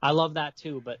 and I love that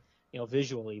too. But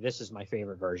visually, this is my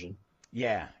favorite version.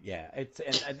 Yeah. It's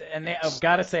I've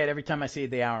got to say it every time I see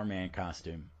the Hour Man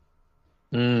costume.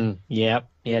 Yep. Yeah,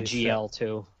 It is GL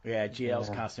too. Yeah, GL's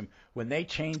costume. When they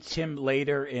changed him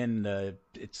later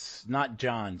it's not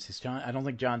John's. It's John. I don't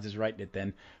think John's is writing it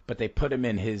then, but they put him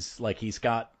in his he's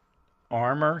got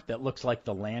armor that looks like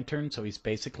the Lantern, so he's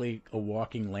basically a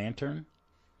walking lantern.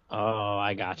 Oh,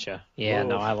 I gotcha. Yeah,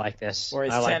 no, I like this. Or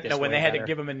his I like Sentinel this when way they had better. to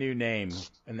give him a new name,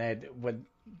 and they had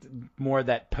more of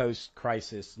that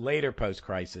later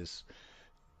post-crisis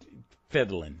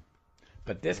fiddling.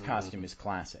 But this costume is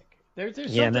classic. There's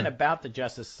something about the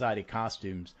Justice Society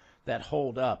costumes that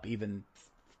hold up even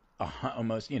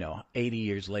almost 80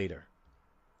 years later.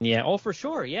 Yeah, oh for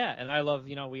sure, yeah. And I love,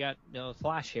 we got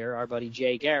Flash here, our buddy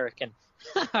Jay Garrick, and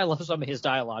I love some of his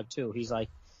dialogue too. He's like,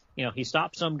 he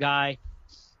stops some guy,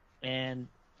 and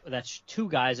that's two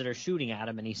guys that are shooting at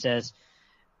him, and he says,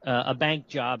 a bank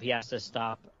job he has to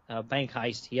stop, a bank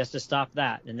heist, he has to stop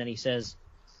that. And then he says,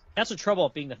 that's the trouble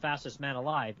of being the fastest man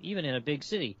alive, even in a big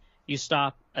city. You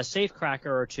stop a safecracker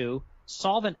or two,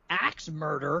 solve an axe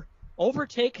murder,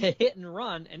 overtake a hit and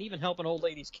run, and even help an old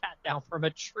lady's cat down from a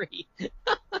tree.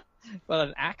 But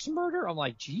an axe murder? I'm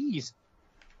like, geez.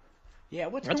 Yeah,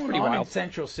 what's That's going pretty on wild. in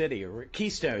Central City or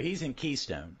Keystone? He's in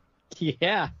Keystone.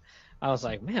 Yeah. I was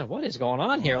like, man, what is going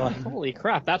on here? Like, holy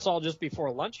crap. That's all just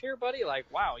before lunch here, buddy? Like,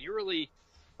 wow, you really...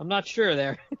 I'm not sure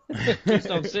there.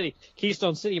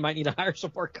 Keystone City might need to hire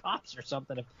some more cops or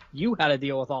something if you had to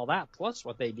deal with all that, plus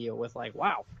what they deal with. Like,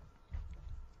 wow.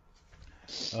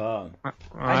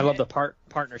 I love the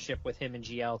partnership with him and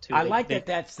GL, too. I like that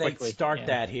they start yeah.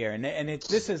 that here. And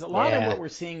this is a lot of what we're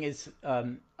seeing is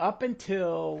up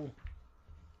until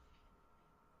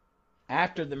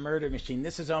after the Murder Machine,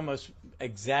 this is almost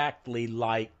exactly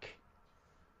like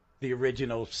the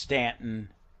original Stanton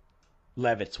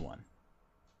Levitz one.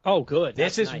 Oh, good.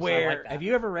 This is nice. where. Like Have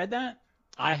you ever read that?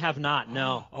 I have not.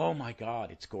 No. Oh my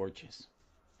God, it's gorgeous.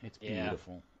 It's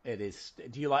beautiful. It is.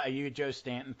 Are you a Joe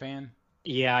Stanton fan?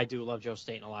 Yeah, I do love Joe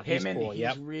Stanton a lot. He's cool.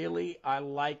 He's really. I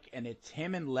like, and it's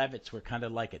him and Levitz were kind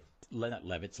of like not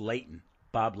Levitz, Layton,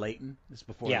 Bob Layton. This is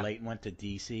before Layton went to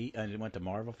DC and went to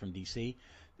Marvel from DC.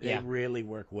 They really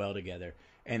work well together,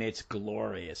 and it's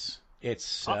glorious. It's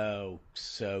so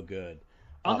good.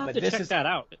 I'll have to check that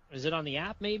out. Is it on the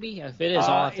app, maybe? If it is,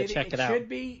 I'll have to check it out. It should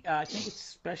be. I think it's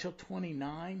Special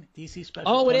 29, DC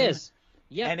Special 29. Oh, it is.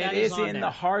 Yeah, and it is in the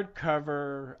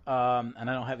hardcover, and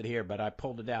I don't have it here, but I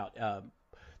pulled it out.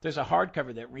 There's a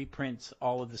hardcover that reprints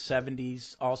all of the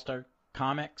 70s All-Star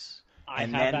comics. I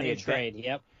have that in trade,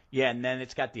 yep. Yeah, and then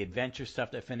it's got the adventure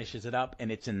stuff that finishes it up,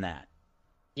 and it's in that.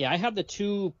 Yeah, I have the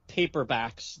two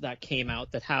paperbacks that came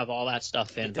out that have all that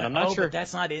stuff in, but I'm not sure. But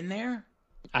that's not in there?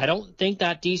 I don't think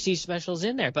that DC special's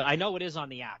in there, but I know it is on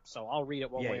the app, so I'll read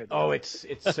it one way or the other. Oh, it's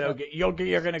so good. You're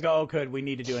going to go, oh, good, we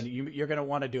need to do it. You're going to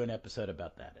want to do an episode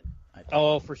about that.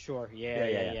 Oh, for sure.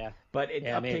 Yeah. But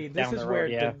I'll tell you, this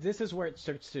is where it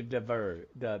starts to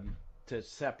to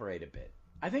separate a bit.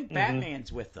 I think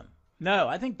Batman's with them. No,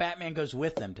 I think Batman goes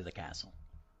with them to the castle.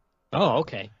 Oh,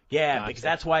 okay. Yeah, gotcha. Because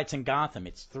that's why it's in Gotham.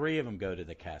 It's 3 of them go to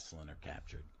the castle and are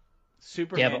captured.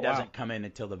 Superman doesn't come in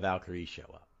until the Valkyries show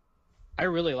up. I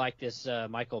really like this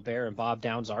Michael Baer and Bob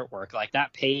Downs artwork. Like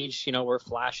that page, where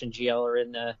Flash and GL are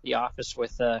in the office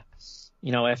with,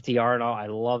 FTR and all. I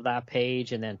love that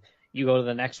page. And then you go to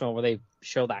the next one where they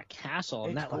show that castle,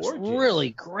 and that looks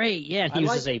really great. Yeah, and he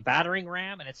uses a battering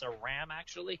ram, and it's a ram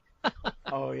actually.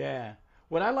 Oh yeah.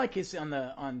 What I like is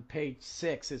on page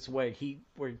 6 is where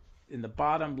in the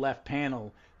bottom left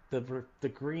panel, the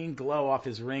green glow off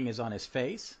his ring is on his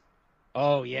face.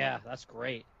 Oh yeah, that's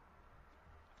great.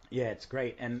 Yeah, it's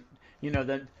great. And,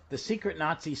 the secret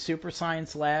Nazi super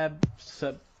science lab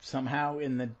somehow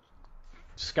in the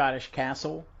Scottish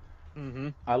castle. Mm-hmm.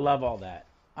 I love all that.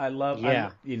 I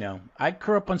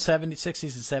grew up on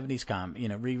 60s and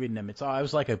 70s rereading them. I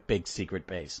was like a big secret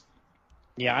base.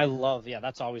 Yeah,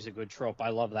 that's always a good trope.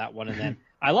 I love that one. And then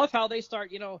I love how they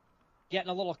start, getting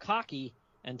a little cocky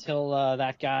until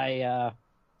that guy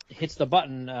hits the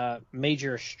button,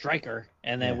 Major Stryker,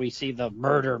 and then we see the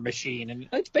murder machine, and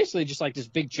it's basically just like this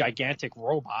big gigantic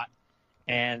robot,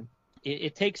 and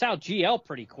it takes out GL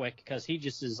pretty quick because he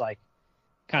just is like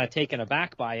kind of taken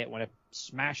aback by it when it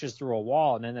smashes through a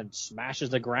wall and then it smashes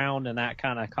the ground, and that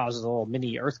kind of causes a little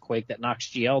mini earthquake that knocks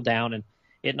GL down, and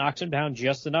it knocks him down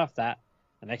just enough that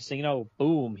the next thing you know,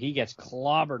 boom, he gets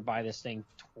clobbered by this thing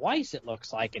twice, it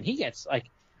looks like, and he gets, like,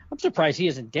 I'm surprised he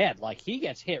isn't dead. Like, he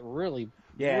gets hit really,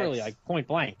 like, point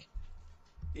blank.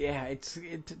 Yeah, it's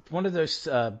one of those,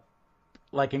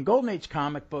 like in Golden Age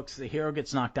comic books, the hero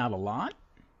gets knocked out a lot.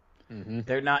 Mm-hmm.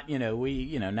 They're not,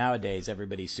 nowadays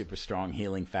everybody's super strong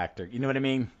healing factor. You know what I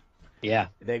mean? Yeah.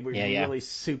 They were really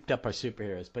souped up our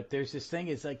superheroes. But there's this thing,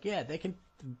 it's like, they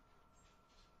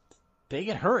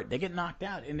get hurt, they get knocked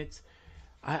out, and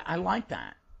I like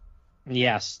that.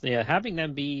 Yes, yeah, having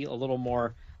them be a little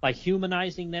more, like,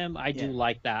 humanizing them, I do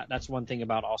like that. That's one thing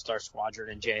about All-Star Squadron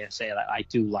and JSA that I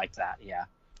do like that, yeah.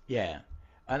 Yeah,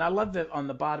 and I love that on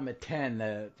the bottom of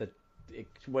 10,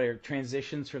 where it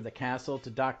transitions from the castle to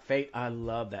Doc Fate. I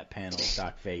love that panel of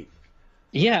Doc Fate.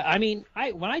 Yeah, I mean,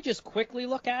 when I just quickly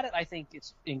look at it, I think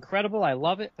it's incredible. I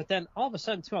love it. But then all of a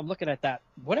sudden, too, I'm looking at that,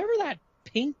 whatever that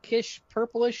pinkish,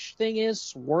 purplish thing is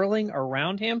swirling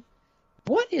around him.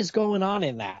 What is going on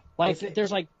in that? Like,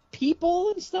 there's like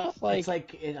people and stuff. Like, it's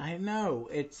like I know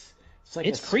it's like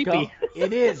it's creepy.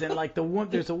 It is, and like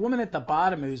there's a woman at the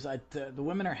bottom who's like the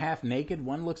women are half naked.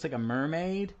 One looks like a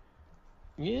mermaid.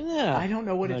 Yeah, I don't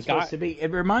know what it's supposed to be.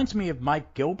 It reminds me of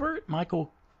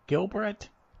Michael Gilbert.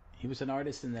 He was an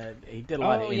artist he did a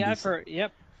lot of indies. I've heard.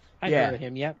 Yep, I've heard of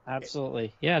him. Yep,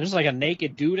 absolutely. Yeah, there's like a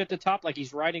naked dude at the top, like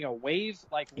he's riding a wave.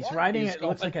 Like he's riding it.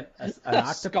 Looks like an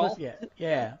octopus. Skull.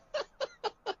 Yeah.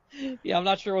 Yeah, I'm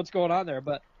not sure what's going on there,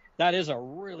 but that is a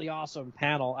really awesome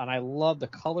panel, and I love the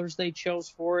colors they chose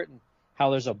for it, and how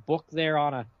there's a book there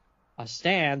on a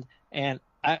stand, and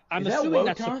I'm assuming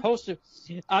that's supposed to.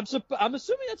 I'm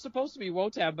assuming that's supposed to be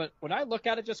Wotan, but when I look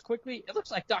at it just quickly, it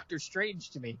looks like Doctor Strange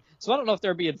to me. So I don't know if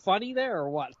they're being funny there or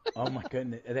what. Oh my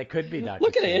goodness, they could be Doctor.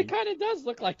 Look at Strange. It kind of does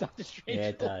look like Doctor Strange. Yeah,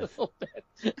 it does. A little bit.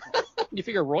 You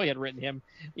figure Roy had written him,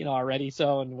 already,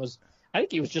 I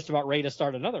think he was just about ready to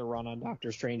start another run on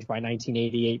Doctor Strange by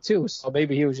 1988 too. So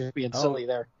maybe he was just being silly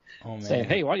there, saying,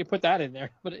 "Hey, why do you put that in there?"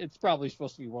 But it's probably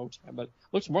supposed to be Wotan, but it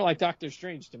looks more like Doctor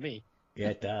Strange to me. Yeah,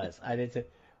 it does. I did say,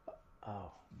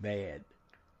 oh man.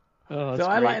 Oh, so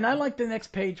I like the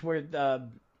next page where the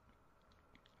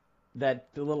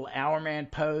little Hourman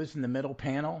pose in the middle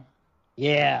panel.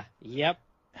 Yeah. Yep.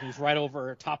 He's right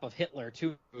over top of Hitler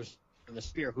too. The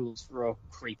spear who's real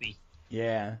creepy.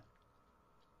 Yeah.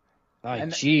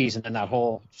 Jeez, and then that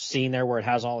whole scene there where it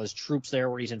has all his troops there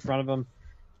where he's in front of him.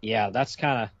 Yeah, that's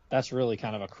really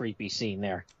kind of a creepy scene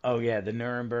there. Oh yeah, the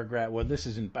Nuremberg rat. Well,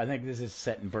 I think this is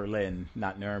set in Berlin,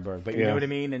 not Nuremberg, but you know what I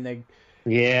mean. And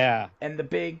and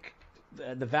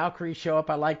the Valkyries show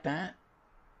up. I like that.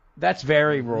 That's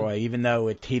very Roy, even though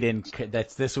he didn't.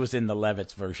 This was in the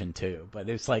Levitz version too, but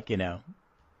it's like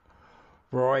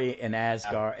Roy and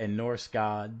Asgard and Norse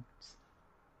gods.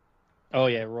 Oh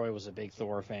yeah, Roy was a big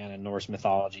Thor fan and Norse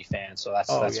mythology fan, so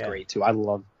that's great too. I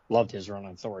loved his run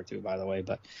on Thor too, by the way.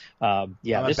 But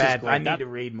this is great. I need to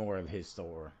read more of his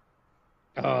Thor.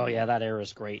 Oh yeah, that era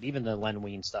is great. Even the Len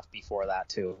Wein stuff before that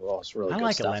too. Oh, it's really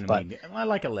good stuff. I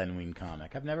like a Len Wein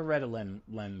comic. I've never read a Len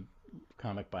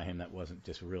comic by him that wasn't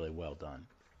just really well done.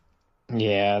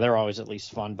 Yeah, they're always at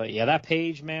least fun. But yeah, that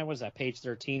page, man, was that page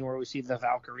 13 where we see the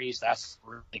Valkyries? That's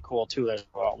really cool too. There's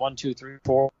 1, 2, 3,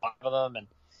 4, 5 of them, and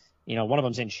one of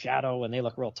them's in shadow, and they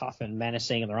look real tough and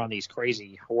menacing, and they're on these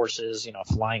crazy horses,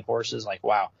 flying horses. Like,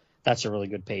 wow, that's a really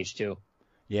good page, too.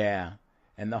 Yeah,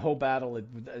 and the whole battle,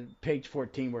 page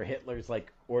 14, where Hitler's,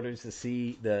 orders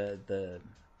the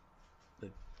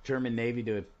German Navy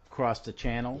to cross the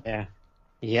channel. Yeah.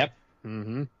 Yep.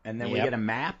 Mm-hmm. And then we get a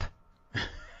map.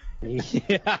 Yeah.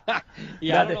 I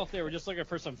don't know if they were just looking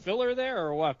for some filler there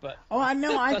or what, but I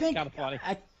know. I think kind of funny.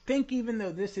 I think even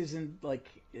though this isn't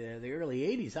the early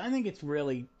 80s,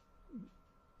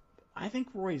 I think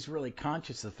Roy's really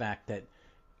conscious of the fact that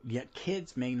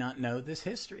kids may not know this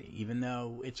history, even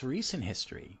though it's recent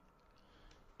history.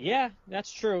 Yeah,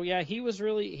 that's true. Yeah,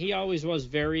 he always was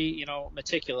very,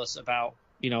 meticulous about,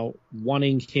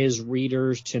 wanting his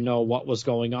readers to know what was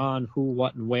going on, who,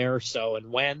 what, and where, so,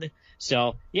 and when.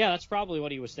 So, yeah, that's probably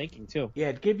what he was thinking, too. Yeah,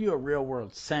 it'd give you a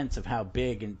real-world sense of how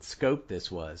big in scope this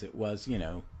was. It was,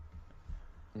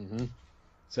 Mm-hmm.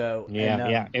 So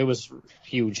it was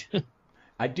huge.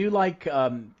 I do like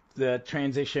the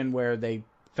transition where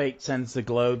Fate sends the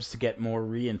globes to get more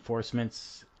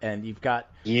reinforcements, and you've got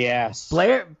Blair's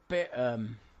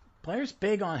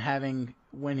big on having,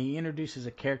 when he introduces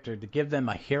a character, to give them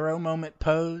a hero moment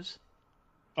pose.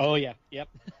 Oh yeah, yep.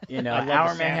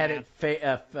 Hourman had it.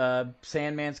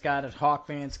 Sandman's got it.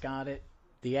 Hawkman's got it.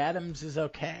 The Atom's is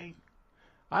okay.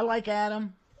 I like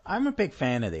Atom. I'm a big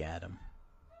fan of the Atom.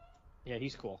 Yeah,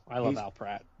 he's cool. I love Al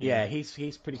Pratt. Yeah,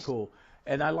 he's pretty cool.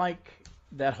 And I like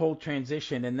that whole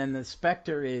transition, and then the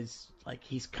Spectre is like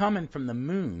he's coming from the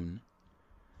moon,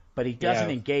 but he doesn't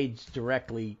engage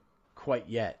directly quite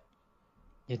yet.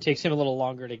 It takes him a little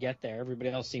longer to get there. Everybody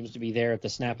else seems to be there at the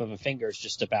snap of a fingers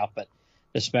just about, but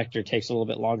the Spectre takes a little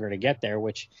bit longer to get there,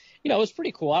 which, is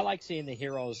pretty cool. I like seeing the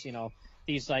heroes,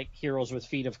 these like heroes with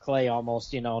feet of clay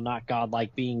almost, not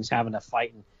godlike beings having to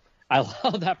fight. And I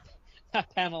love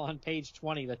that panel on page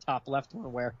 20, the top left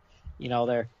one, where,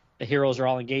 the heroes are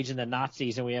all engaging the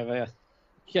Nazis, and we have a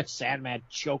Sandman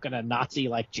choking a Nazi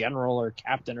like general or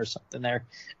captain or something there.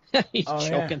 He's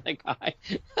choking the guy.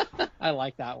 I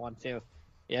like that one too.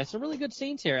 Yeah, some really good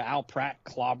scenes here. Al Pratt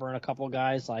clobbering a couple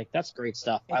guys. Like, that's great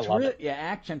stuff. I love it. Yeah,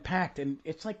 action-packed. And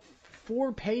it's like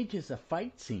 4 pages of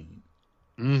fight scene.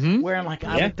 Mm-hmm. Where,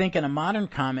 I would think in a modern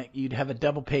comic, you'd have a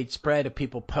double-page spread of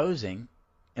people posing,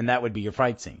 and that would be your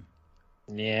fight scene.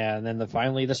 Yeah, and then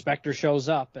finally the Spectre shows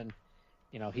up, and,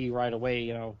 he right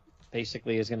away,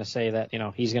 basically is going to say that,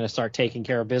 he's going to start taking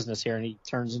care of business here, and he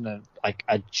turns into, like,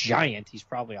 a giant. He's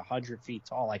probably 100 feet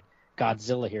tall, like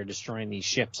Godzilla here, destroying these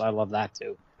ships. I love that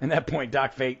too. And at that point,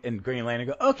 Doc Fate and Green Lantern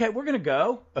go, okay, we're going to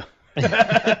go.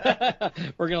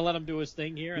 We're going to let him do his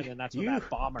thing here, and then that's when that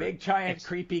bomber... big, giant,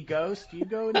 creepy ghost, you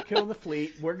go and kill the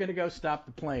fleet. We're going to go stop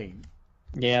the plane.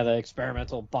 Yeah, the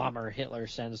experimental bomber Hitler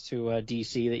sends to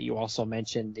DC that you also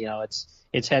mentioned,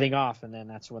 it's heading off, and then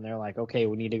that's when they're like, okay,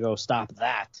 we need to go stop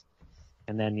that.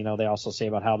 And then, they also say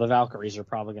about how the Valkyries are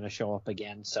probably going to show up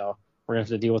again, so we're going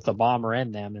to have to deal with the bomber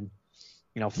and them, and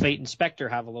Fate and Spectre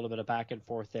have a little bit of back and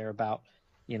forth there about,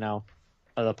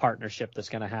 the partnership that's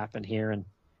going to happen here and,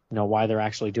 why they're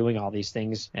actually doing all these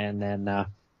things. And then,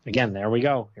 again, there we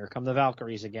go. Here come the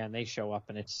Valkyries again. They show up,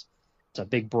 and it's a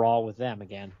big brawl with them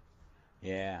again.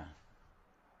 Yeah.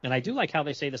 And I do like how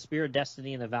they say the Spear of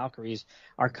Destiny and the Valkyries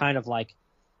are kind of like,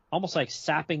 almost like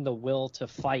sapping the will to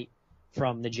fight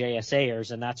from the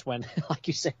JSAers. And that's when, like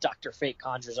you said, Dr. Fate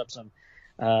conjures up some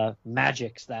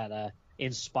magics that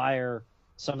inspire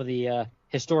some of the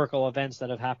historical events that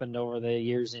have happened over the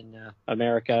years in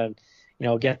America,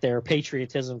 and get their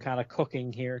patriotism kind of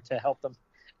cooking here to help them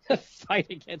fight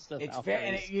against the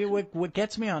Valkyries. What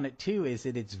gets me on it too is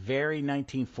that it's very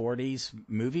 1940s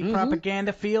movie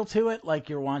propaganda feel to it, like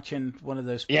you're watching one of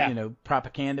those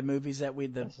propaganda movies that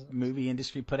the movie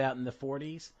industry put out in the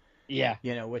 40s. Yeah,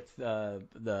 with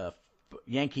the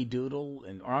Yankee Doodle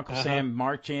and Uncle Sam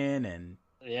marching and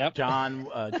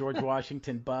George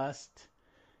Washington bust.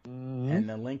 And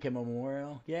the Lincoln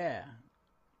Memorial, yeah,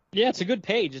 it's a good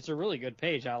page. It's a really good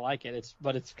page. I like it.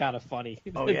 But it's kind of funny.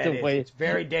 Oh yeah, it's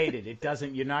very dated. It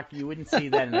doesn't. You wouldn't see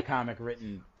that in a comic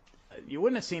written. You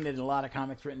wouldn't have seen it in a lot of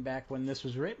comics written back when this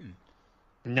was written.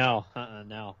 No,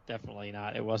 no, definitely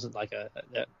not. It wasn't like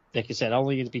like you said,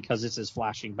 only because this is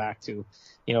flashing back to,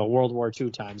 World War II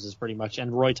times is pretty much,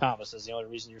 and Roy Thomas is the only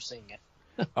reason you're seeing it.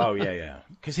 Oh yeah,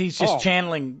 because he's just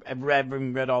channeling.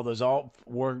 Having read all those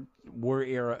World War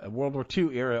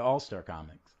II era All-Star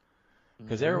comics,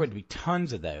 because there would be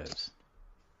tons of those.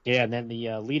 Yeah, and then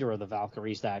the leader of the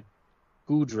Valkyries, that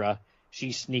Gudra,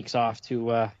 she sneaks off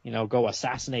to go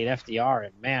assassinate FDR,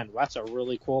 and man, that's a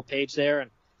really cool page there. And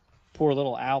poor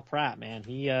little Al Pratt, man,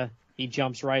 he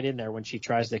jumps right in there when she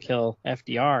tries to kill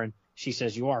FDR, and she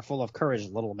says, "You are full of courage,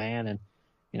 little man,"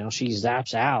 and she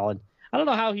zaps Al, and I don't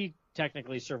know how he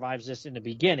technically survives this in the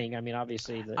beginning. I mean,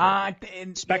 obviously the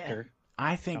Spectre. Yeah,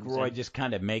 I think Roy just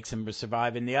kind of makes him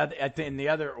survive. In the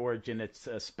other origin, it's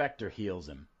Spectre heals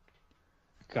him.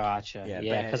 Gotcha.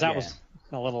 Yeah, because that was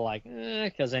a little like,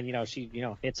 because then she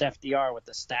hits FDR with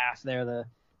the staff there,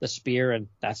 the spear, and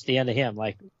that's the end of him.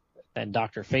 Like then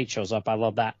Dr. Fate shows up. I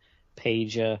love that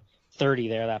page 30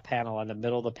 there, that panel in the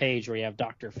middle of the page where you have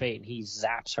Dr. Fate, and he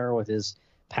zaps her with his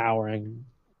power and.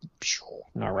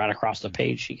 Right across the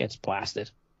page, she gets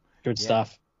blasted. Good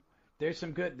stuff. There's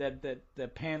some good the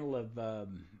panel of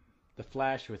the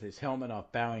Flash with his helmet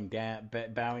off, bowing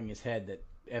his head that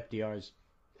FDR's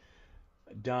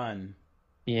done.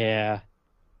 Yeah,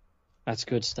 that's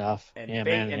good stuff. And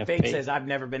yeah, Fate says, "I've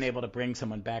never been able to bring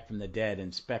someone back from the dead."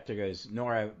 And Spectre goes,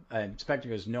 "Nor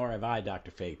have I,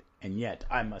 Dr. Fate, and yet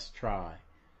I must try."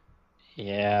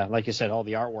 Yeah, like you said, all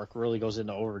the artwork really goes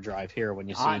into overdrive here when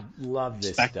you see. I love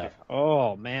this stuff.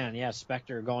 Oh man, yeah,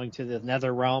 Spectre going to the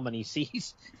Nether Realm, and he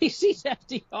sees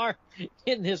FDR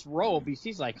in this robe. He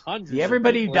sees like hundreds. Yeah,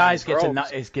 everybody who dies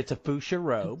gets a fuchsia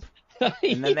robe,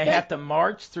 and then they have to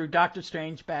march through Doctor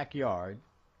Strange's backyard.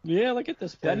 Yeah, look at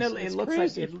this place. It looks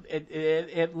crazy.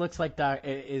 It looks like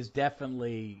it is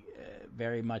definitely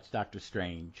very much Doctor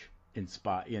Strange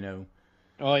inspired.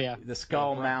 Oh yeah, the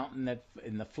Skull Mountain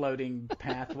in the floating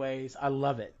pathways. I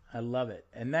love it.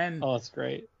 And then it's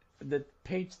great. the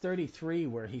page 33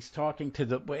 where he's talking to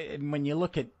when you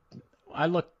look at, I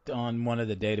looked on one of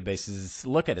the databases,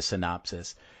 look at a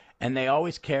synopsis, and they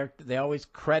always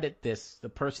credit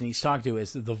the person he's talking to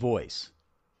as the voice.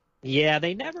 Yeah,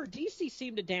 DC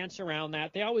seemed to dance around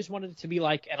that. They always wanted it to be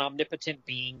like an omnipotent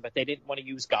being, but they didn't want to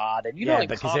use God. And know, in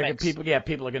because comics,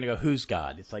 people are going to go, who's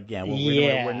God? It's like,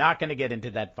 we're not going to get into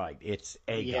that fight. It's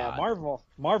a God. Yeah,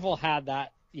 Marvel had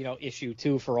that, issue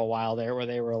too for a while there, where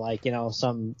they were like,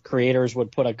 some creators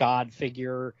would put a God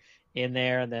figure in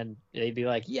there, and then they'd be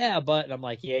like, yeah, but, and I'm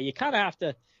like, yeah, you kind of have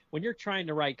to, when you're trying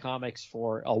to write comics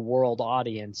for a world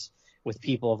audience with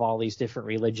people of all these different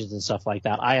religions and stuff like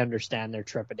that, I understand their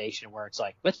trepidation where it's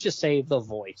like, let's just say the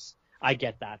voice. I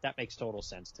get that. That makes total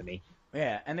sense to me.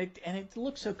 Yeah, and it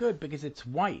looks so good because it's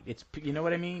white. It's, you know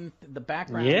what I mean? The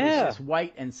background is just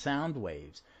white and sound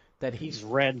waves that he's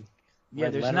red. Yeah,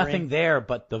 there's nothing there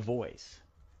but the voice.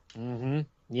 Mm-hmm.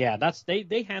 Yeah,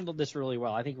 they handled this really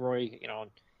well. I think Roy,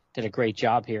 did a great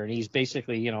job here, and he's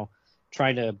basically,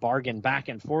 trying to bargain back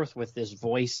and forth with this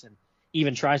voice, and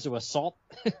even tries to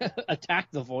attack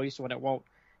the voice when it won't,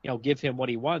 give him what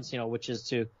he wants, which is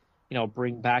to,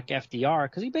 bring back FDR.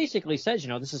 Because he basically says,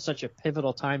 this is such a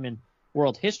pivotal time in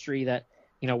world history that,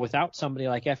 without somebody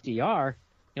like FDR,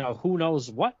 who knows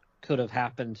what could have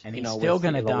happened. And he's still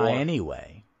going to die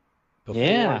anyway.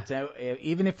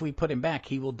 Even if we put him back,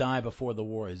 he will die before the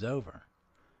war is over.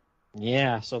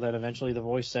 Yeah, so then eventually the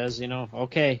voice says,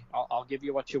 okay, I'll give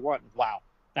you what you want. Wow.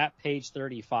 That page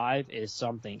 35 is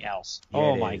something else.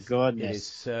 Yeah, my goodness. It is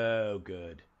so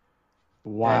good.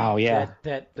 Wow,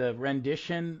 That the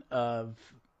rendition of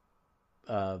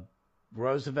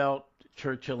Roosevelt,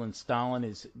 Churchill, and Stalin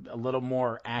is a little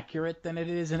more accurate than it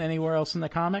is in anywhere else in the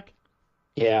comic.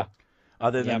 Yeah.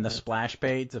 Other than the splash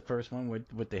page, the first one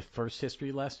with the first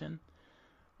history lesson.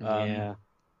 Yeah.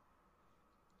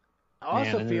 I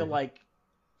also feel like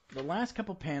the last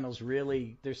couple panels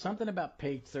really, there's something about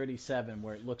page 37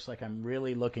 where it looks like I'm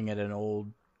really looking at an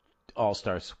old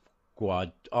All-Star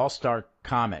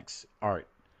Comics art.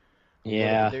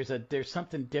 Yeah. There's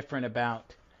something different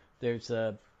about,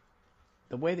 the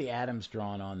way the Atom's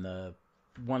drawn on the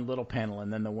one little panel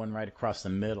and then the one right across the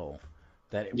middle,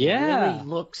 that it really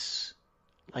looks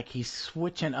like he's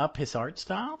switching up his art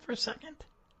style for a second.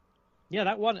 Yeah,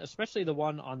 that one, especially the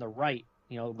one on the right,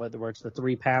 where it's the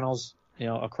three panels,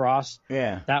 across.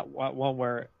 Yeah. That one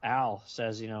where Al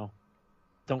says,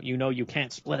 don't you know you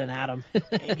can't split an atom?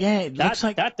 Yeah, it looks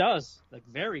like that does. Like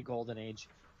very golden age.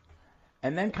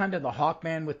 And then kind of the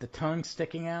Hawkman with the tongue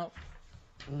sticking out.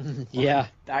 Yeah.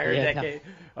 I heard that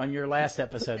on your last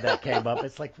episode that came up.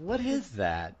 It's like, what is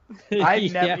that?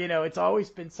 I've never, it's always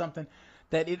been something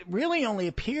that it really only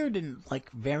appeared in like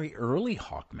very early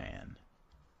Hawkman.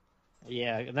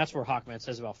 Yeah, and that's where Hawkman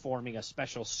says about forming a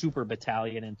special super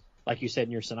battalion, and like you said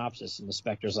in your synopsis, and the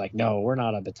Spectre's like, no, we're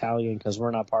not a battalion because we're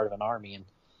not part of an army, and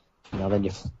then you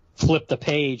flip the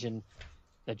page and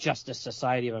the Justice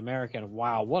Society of America, and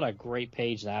wow, what a great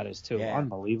page that is too,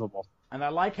 unbelievable. And I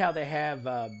like how they have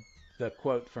the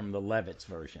quote from the Levitz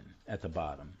version at the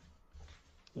bottom.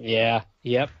 Yeah,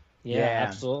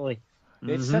 absolutely.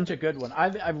 It's such a good one.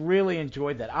 I really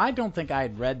enjoyed that. I don't think I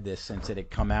had read this since it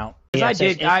had come out. Yeah,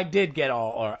 I did get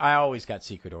I always got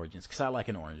Secret Origins because I like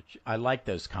an orange. I liked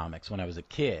those comics when I was a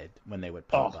kid when they would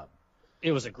pop up.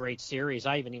 It was a great series.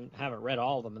 I even haven't read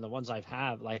all of them, and the ones I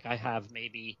have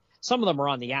maybe some of them are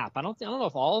on the app. I don't know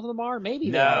if all of them are.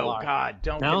 Maybe they all are. God,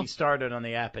 don't get me started on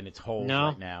the app and its holes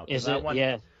right now. Is it?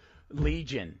 Yeah.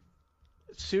 Legion,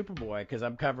 Superboy, because I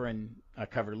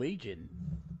cover Legion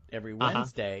every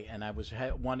Wednesday, and I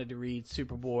wanted to read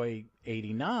Superboy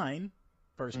 89,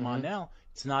 first Mondale.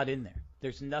 It's not in there.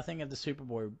 There's nothing of the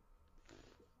Superboy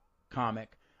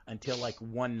comic until like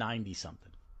 190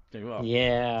 something. They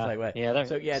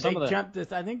jumped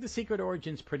this. I think the Secret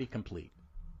Origin's pretty complete.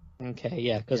 Okay,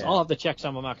 yeah, because I'll have to check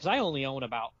some of them out because I only own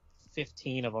about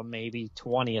 15 of them, maybe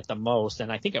 20 at the most, and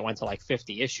I think it went to like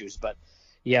 50 issues. But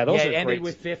yeah, those are great. It ended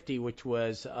with 50, which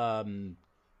was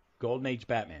Golden Age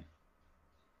Batman.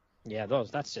 Yeah,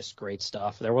 that's just great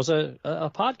stuff. There was a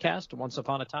podcast once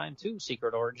upon a time too,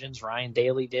 Secret Origins. Ryan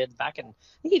Daly did back in, I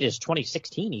think he did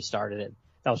 2016. He started it.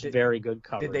 That was very good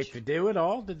coverage. Did they do it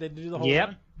all? Did they do the whole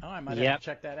run? Oh, I might have to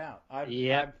check that out.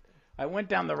 I went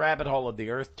down the rabbit hole of the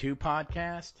Earth 2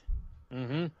 podcast.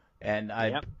 Mm-hmm. And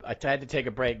I had to take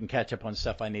a break and catch up on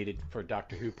stuff I needed for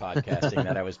Doctor Who podcasting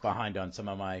that I was behind on some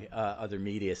of my other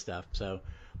media stuff.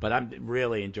 But I'm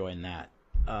really enjoying that.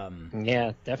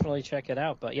 Yeah, definitely check it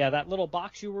out. But yeah, that little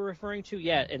box you were referring to,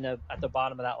 at the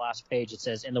bottom of that last page, it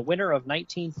says, in the winter of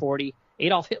 1940,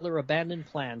 Adolf Hitler abandoned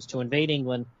plans to invade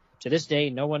England To this day,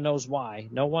 no one knows why.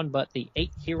 No one but the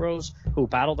 8 heroes who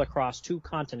battled across 2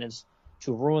 continents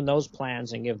to ruin those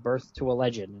plans and give birth to a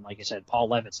legend. And like I said, Paul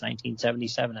Levitt's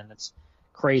 1977, and it's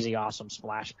crazy awesome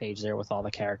splash page there with all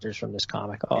the characters from this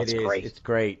comic. Oh, it's great. It's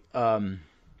great. I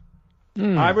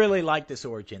really like this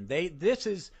origin. This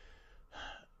is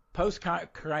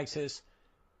post-crisis.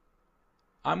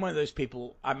 I'm one of those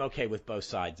people, I'm okay with both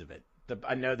sides of it.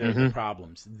 I know there are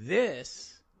problems.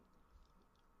 This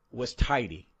was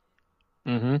tidy.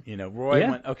 Roy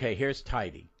went, okay, here's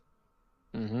tidy.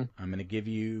 I'm going to give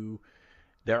you,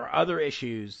 there are other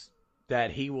issues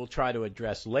that he will try to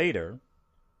address later,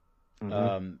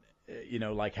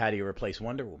 like how do you replace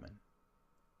Wonder Woman?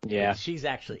 Yeah. She's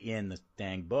actually in the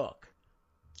dang book.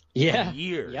 Yeah. For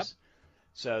years. Yep.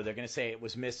 So they're going to say it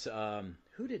was Miss,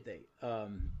 who did they,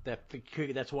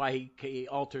 that's why he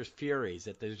alters Furies,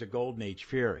 that there's a Golden Age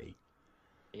Fury.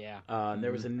 Yeah.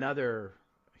 There was another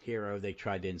hero they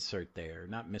tried to insert there,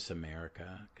 not Miss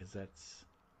America, because that's...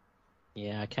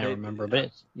 Yeah, I can't remember,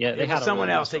 but they had someone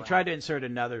else. They tried to insert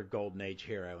another Golden Age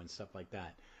hero and stuff like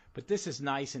that. But this is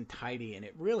nice and tidy, and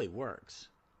it really works.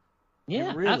 Yeah,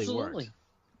 it really absolutely. Works.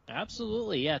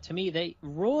 Absolutely, yeah. To me,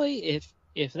 Roy,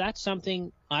 if that's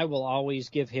something I will always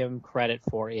give him credit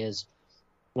for, is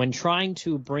when trying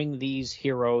to bring these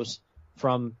heroes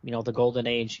from the Golden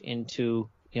Age into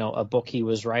a book he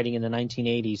was writing in the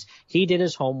 1980s, he did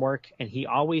his homework, and he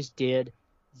always did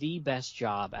the best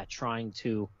job at trying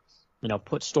to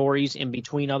put stories in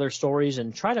between other stories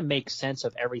and try to make sense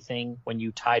of everything when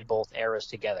you tied both eras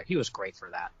together. He was great for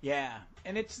that. Yeah,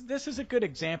 and this is a good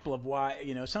example of why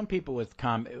some people with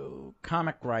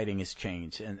comic writing has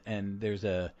changed, and there's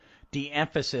a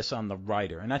de-emphasis on the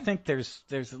writer, and I think there's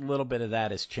a little bit of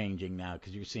that is changing now,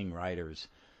 because you're seeing writers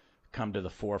come to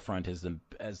the forefront as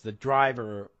the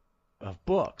driver of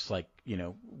books. Like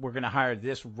we're going to hire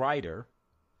this writer,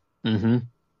 and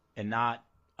not.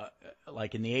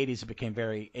 Like in the 80s, it became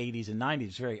very 80s and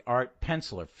 90s, very art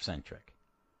penciler centric.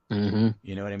 You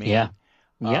know what I mean? Yeah.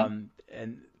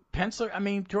 And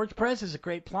penciler, George Perez is a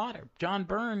great plotter. John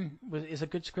Byrne is a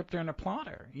good scripter and a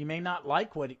plotter. You may not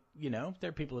like there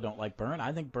are people who don't like Byrne.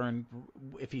 I think Byrne,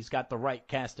 if he's got the right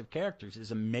cast of characters,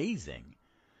 is amazing.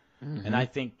 And I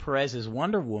think Perez's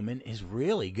Wonder Woman is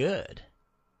really good.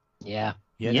 Yeah.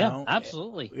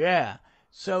 Absolutely. Yeah.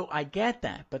 So I get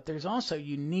that, but there's also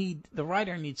the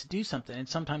writer needs to do something, and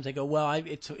sometimes I go, well,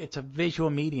 it's a visual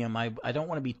medium. I don't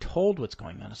want to be told what's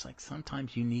going on. It's like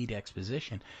sometimes you need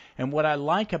exposition, and what I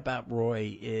like about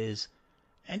Roy is,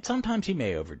 and sometimes he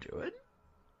may overdo it,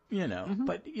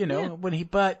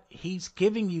 but he's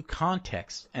giving you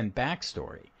context and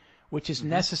backstory, which is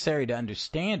necessary to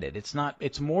understand it.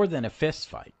 It's more than a fist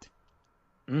fight.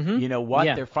 What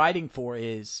they're fighting for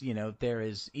is, there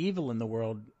is evil in the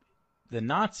world. The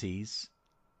Nazis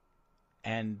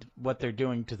and what they're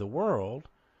doing to the world,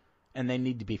 and they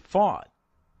need to be fought,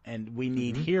 and we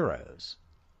need heroes,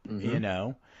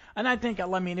 And I think,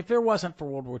 if there wasn't for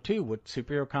World War II, would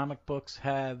superhero comic books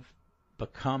have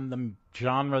become the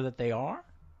genre that they are?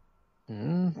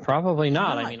 Probably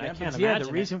not. I can't imagine.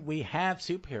 The reason we have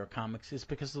superhero comics is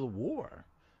because of the war.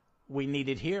 We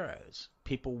needed heroes.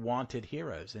 People wanted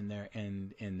heroes in their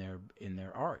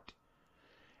art.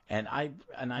 And I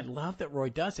love that Roy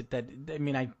does it.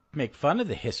 I make fun of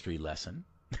the history lesson,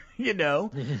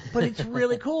 but it's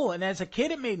really cool. And as a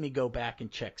kid, it made me go back and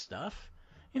check stuff.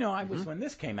 When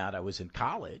this came out, I was in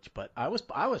college, but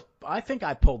I think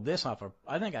I pulled this off.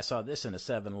 I think I saw this in a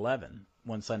 7-Eleven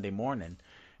one Sunday morning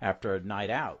after a night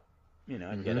out.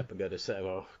 I'd get up and go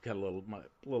to got a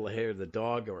little hair of the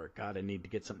dog, or God, I need to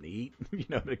get something to eat.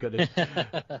 To go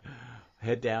to.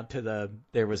 Head down to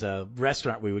there was a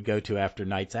restaurant we would go to after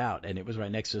nights out, and it was right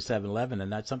next to a 7-Eleven,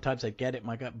 and sometimes I'd get it.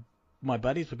 My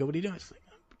buddies would go, what are you doing? It's like,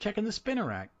 I'm checking the spinner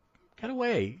rack. Get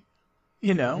away.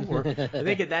 Or I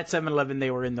think at that 7-Eleven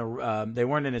they were they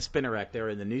weren't in a spinner rack, they were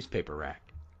in the newspaper rack.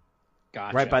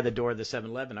 Gotcha. Right by the door of the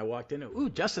 7-Eleven. I walked in, ooh,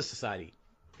 Justice Society.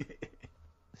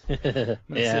 Sit here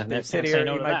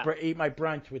and eat my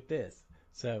brunch with this.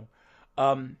 So,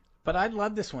 but I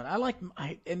love this one.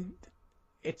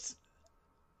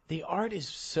 The art is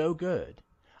so good.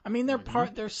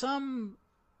 There's some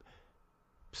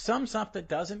stuff that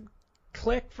doesn't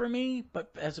click for me,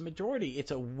 but as a majority,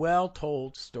 it's a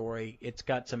well-told story. It's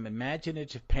got some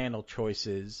imaginative panel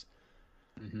choices.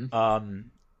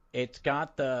 It's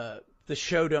got the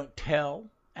show don't tell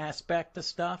aspect of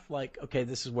stuff. Like, okay,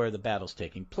 this is where the battle's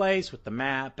taking place with the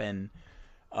map, and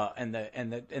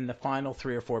the final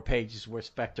 3 or 4 pages where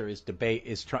Spectre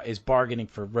is bargaining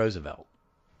for Roosevelt.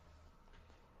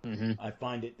 I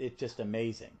find it just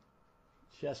amazing,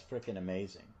 just freaking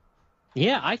amazing.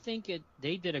 Yeah, I think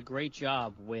they did a great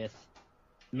job with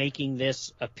making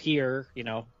this appear,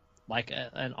 like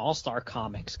an all-star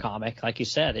comics comic. Like you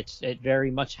said, it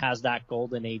very much has that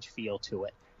golden age feel to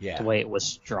it, Yeah. the way it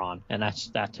was drawn, and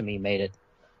that to me made it,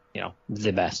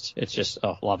 the best. It's just,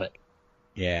 love it.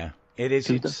 Yeah, it is.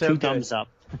 It's so two thumbs up.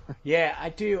 Yeah, I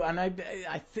do, and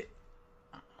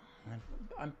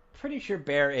I'm pretty sure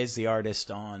Bear is the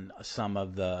artist on some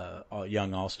of the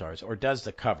Young All Stars, or does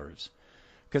the covers,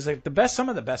 because some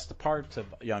of the best parts of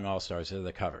Young All Stars are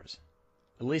the covers,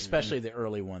 at least especially the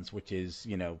early ones, which is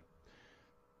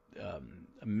a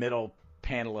middle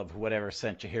panel of whatever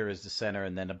Senshihiro is the center,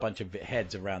 and then a bunch of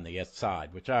heads around the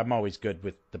side, which I'm always good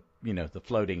with the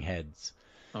floating heads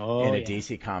in a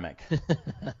DC comic.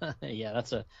 Yeah,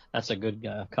 that's a good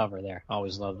cover there.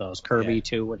 Always love those. Kirby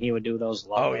too, when he would do those.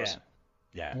 Love those.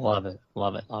 Yeah. Love it.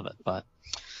 But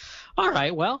all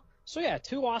right, well, so yeah,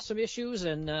 2 awesome issues,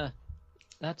 and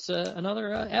that's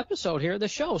another episode here of the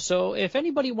show. So if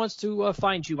anybody wants to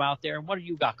find you out there, what do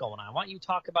you got going on? Why don't you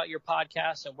talk about your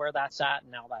podcast and where that's at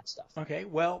and all that stuff? Okay,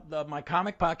 well, my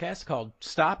comic podcast is called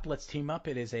Stop, Let's Team Up.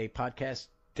 It is a podcast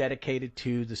dedicated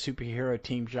to the superhero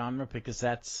team genre because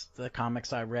that's the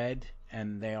comics I read,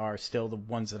 and they are still the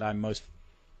ones that I'm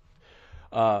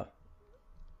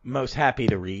most happy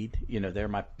to read. They're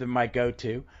my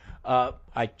go-to.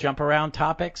 I jump around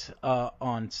topics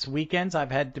on weekends.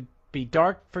 I've had to be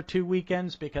dark for 2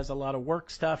 weekends because a lot of work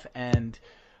stuff and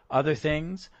other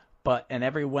things. And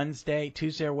every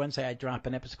Tuesday or Wednesday, I drop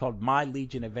an episode called My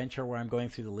Legion Adventure, where I'm going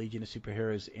through the Legion of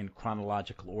Superheroes in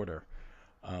chronological order.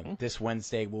 This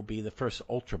Wednesday will be the first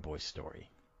Ultra Boy story.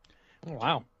 Oh,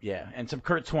 wow. Yeah, and some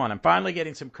Kurt Swan. I'm finally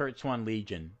getting some Kurt Swan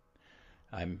Legion.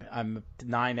 I'm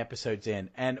 9 episodes in,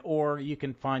 or you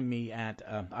can find me at.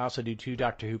 I also do 2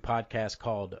 Doctor Who podcasts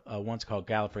one's called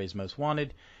Gallifrey's Most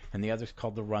Wanted, and the other's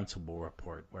called The Runcible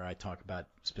Report, where I talk about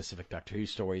specific Doctor Who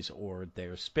stories or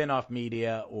their spin-off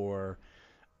media or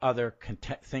other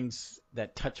things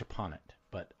that touch upon it.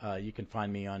 But you can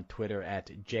find me on Twitter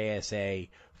at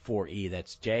JSA4E.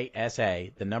 That's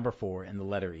JSA, the number 4, and the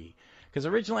letter E. Because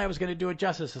originally I was going to do a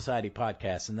Justice Society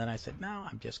podcast, and then I said, no,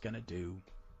 I'm just going to do.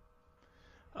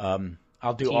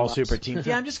 I'll do all super teams.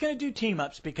 Yeah, I'm just going to do team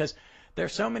ups because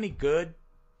there's so many good.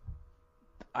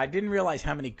 I didn't realize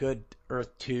how many good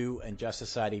Earth 2 and Justice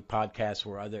Society podcasts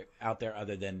were out there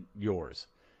other than yours.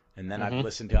 And then I've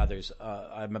listened to others.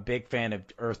 I'm a big fan of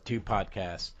Earth 2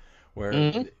 podcasts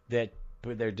where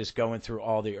they're just going through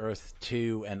all the Earth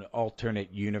 2 and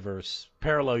alternate universe,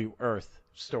 parallel Earth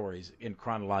stories in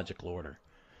chronological order.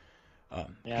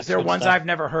 Because they're ones I've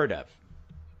never heard of.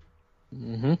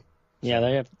 Mm-hmm.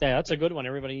 Yeah, that's a good one.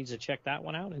 Everybody needs to check that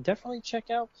one out, and definitely check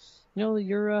out,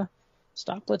 your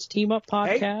Stop Let's Team Up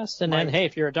podcast. And then,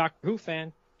 if you're a Doctor Who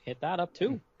fan, hit that up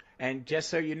too. And just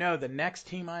so you know, the next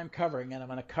team I'm covering, and I'm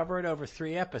going to cover it over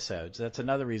 3 episodes. That's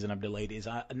another reason I'm delayed. Is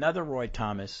another Roy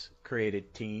Thomas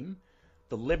created team,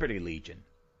 the Liberty Legion.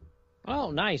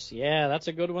 Oh, nice. Yeah, that's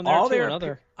a good one there too.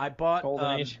 Another I bought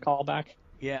Golden Age callback.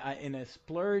 Yeah, in a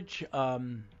splurge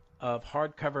of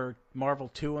hardcover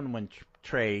Marvel 2-in-1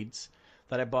 trades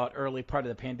that I bought early part of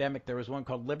the pandemic, there was one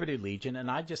called Liberty Legion, and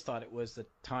I just thought it was the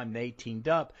time they teamed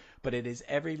up, but it is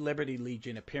every Liberty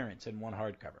Legion appearance in one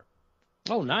hardcover.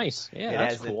 Oh, nice. Yeah,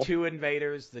 that's cool. It has the 2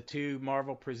 Invaders, the 2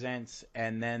 Marvel Presents,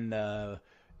 and then the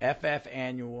FF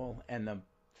Annual and the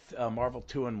Marvel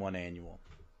 2-in-1 Annual.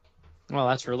 Well,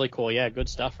 that's really cool. Yeah, good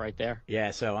stuff right there. Yeah,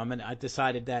 so I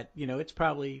decided that, it's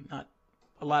probably not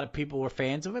a lot of people were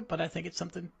fans of it, but I think it's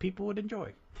something people would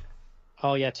enjoy.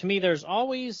 Oh, yeah. To me, there's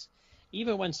always,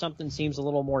 even when something seems a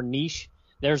little more niche,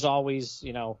 there's always,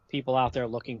 people out there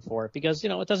looking for it because,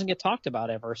 it doesn't get talked about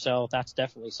ever. So that's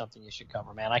definitely something you should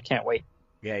cover, man. I can't wait.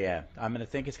 Yeah. I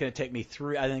think it's going to take me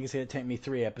 3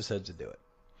 episodes to do it.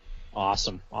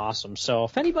 Awesome. So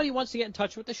if anybody wants to get in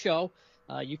touch with the show,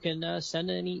 you can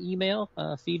send any email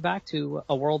feedback to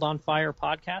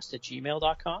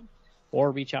aworldonfirepodcast@gmail.com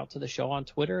or reach out to the show on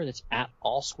Twitter. It's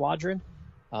 @AllSquadron.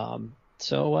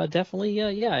 So definitely,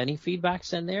 any feedback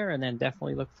send there, and then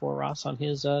definitely look for Ross on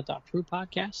his Doctor Who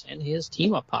podcast and his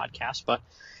Team Up podcast. But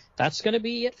that's going to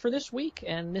be it for this week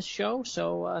and this show.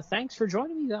 So thanks for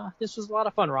joining me. This was a lot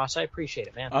of fun, Ross. I appreciate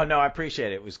it, man. Oh, no, I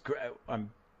appreciate it. It was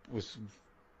was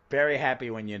very happy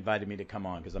when you invited me to come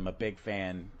on because I'm a big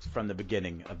fan from the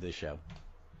beginning of this show.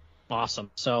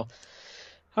 Awesome. So,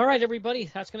 all right,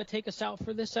 everybody, that's going to take us out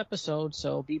for this episode.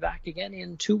 So be back again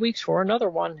in 2 weeks for another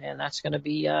one. And that's going to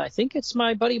be, I think it's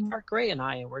my buddy Mark Gray and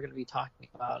I, and we're going to be talking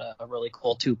about a really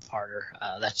cool 2-parter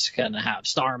that's going to have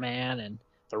Starman and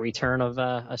the return of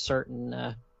a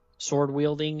certain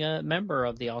sword-wielding member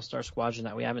of the All-Star Squadron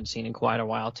that we haven't seen in quite a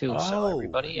while, too. So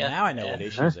everybody, now I know what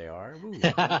issues they are.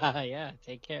 Yeah,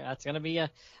 take care. That's gonna be a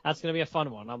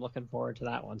fun one. I'm looking forward to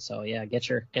that one. So yeah, get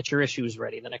your issues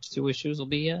ready. The next 2 issues will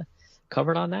be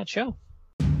covered on that show.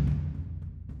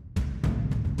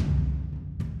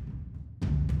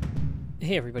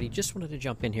 Hey everybody, just wanted to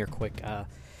jump in here quick.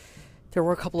 There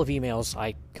were a couple of emails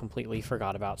I completely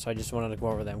forgot about, so I just wanted to go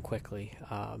over them quickly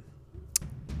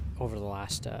over the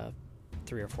last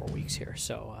 3 or 4 weeks here.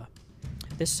 So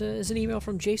this is an email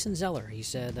from Jason Zeller. He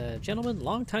said, gentlemen,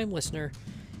 long-time listener.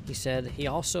 He said he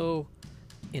also,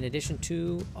 in addition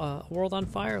to World on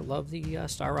Fire, loved the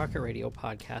Star Rocket Radio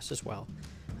podcast as well.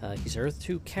 His Earth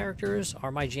 2 characters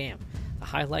are my jam. The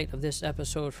highlight of this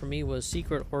episode for me was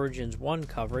Secret Origins 1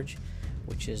 coverage,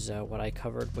 which is what I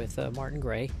covered with Martin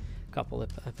Gray a couple of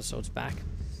episodes back.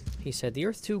 He said, the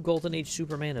Earth 2 Golden Age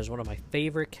Superman is one of my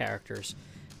favorite characters.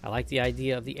 I like the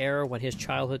idea of the era when his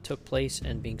childhood took place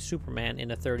and being Superman in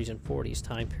the 30s and 40s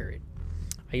time period.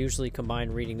 I usually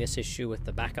combine reading this issue with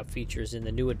the backup features in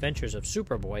the New Adventures of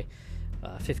Superboy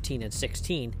 15 and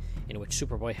 16, in which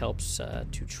Superboy helps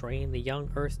to train the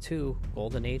young Earth 2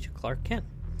 Golden Age Clark Kent.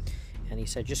 And he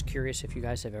said, just curious if you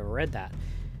guys have ever read that.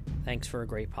 Thanks for a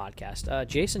great podcast.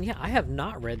 Jason, yeah, I have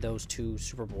not read those 2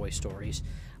 Superboy stories.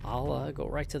 I'll go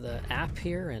right to the app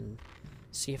here and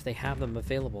see if they have them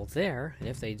available there. And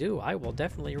if they do, I will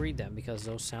definitely read them because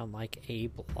those sound like a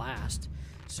blast.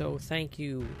 So thank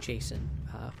you, Jason,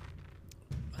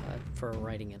 for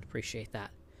writing in. Appreciate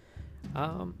that.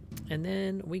 And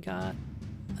then we got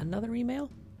another email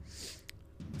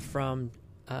from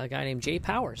a guy named Jay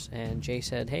Powers, and Jay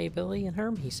said, hey Billy and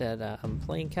Herm, he said, I'm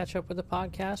playing catch up with the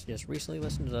podcast, just recently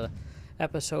listened to the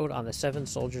episode on the 7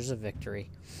 Soldiers of Victory,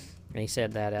 and he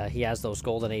said that he has those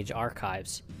Golden Age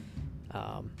archives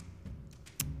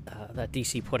that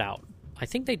DC put out. I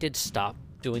think they did stop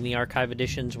doing the archive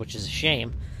editions, which is a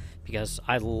shame because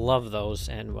I love those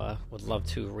and would love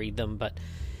to read them, but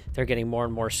they're getting more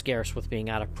and more scarce with being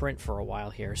out of print for a while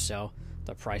here, so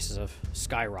the prices have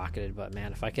skyrocketed. But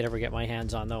man, if I could ever get my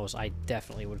hands on those, I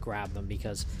definitely would grab them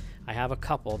because I have a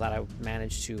couple that I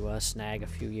managed to snag a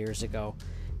few years ago,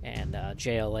 and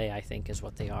JLA I think is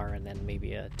what they are, and then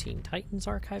maybe a Teen Titans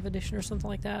Archive edition or something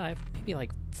like that. I have maybe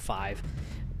like 5,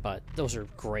 but those are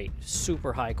great,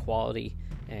 super high quality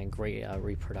and great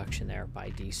reproduction there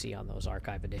by DC on those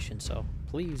archive editions. So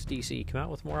please, DC, come out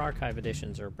with more archive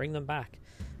editions or bring them back.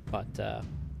 But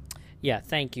yeah,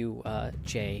 thank you,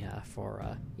 Jay,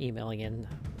 for emailing in.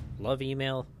 Love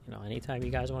email. Anytime you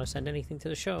guys want to send anything to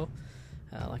the show,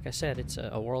 like I said, it's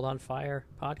a World on Fire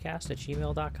podcast at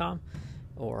gmail.com,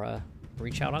 or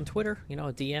reach out on Twitter, a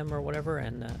DM or whatever,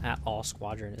 and at All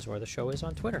Squadron is where the show is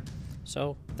on Twitter.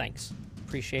 So thanks.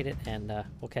 Appreciate it, and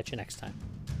we'll catch you next time.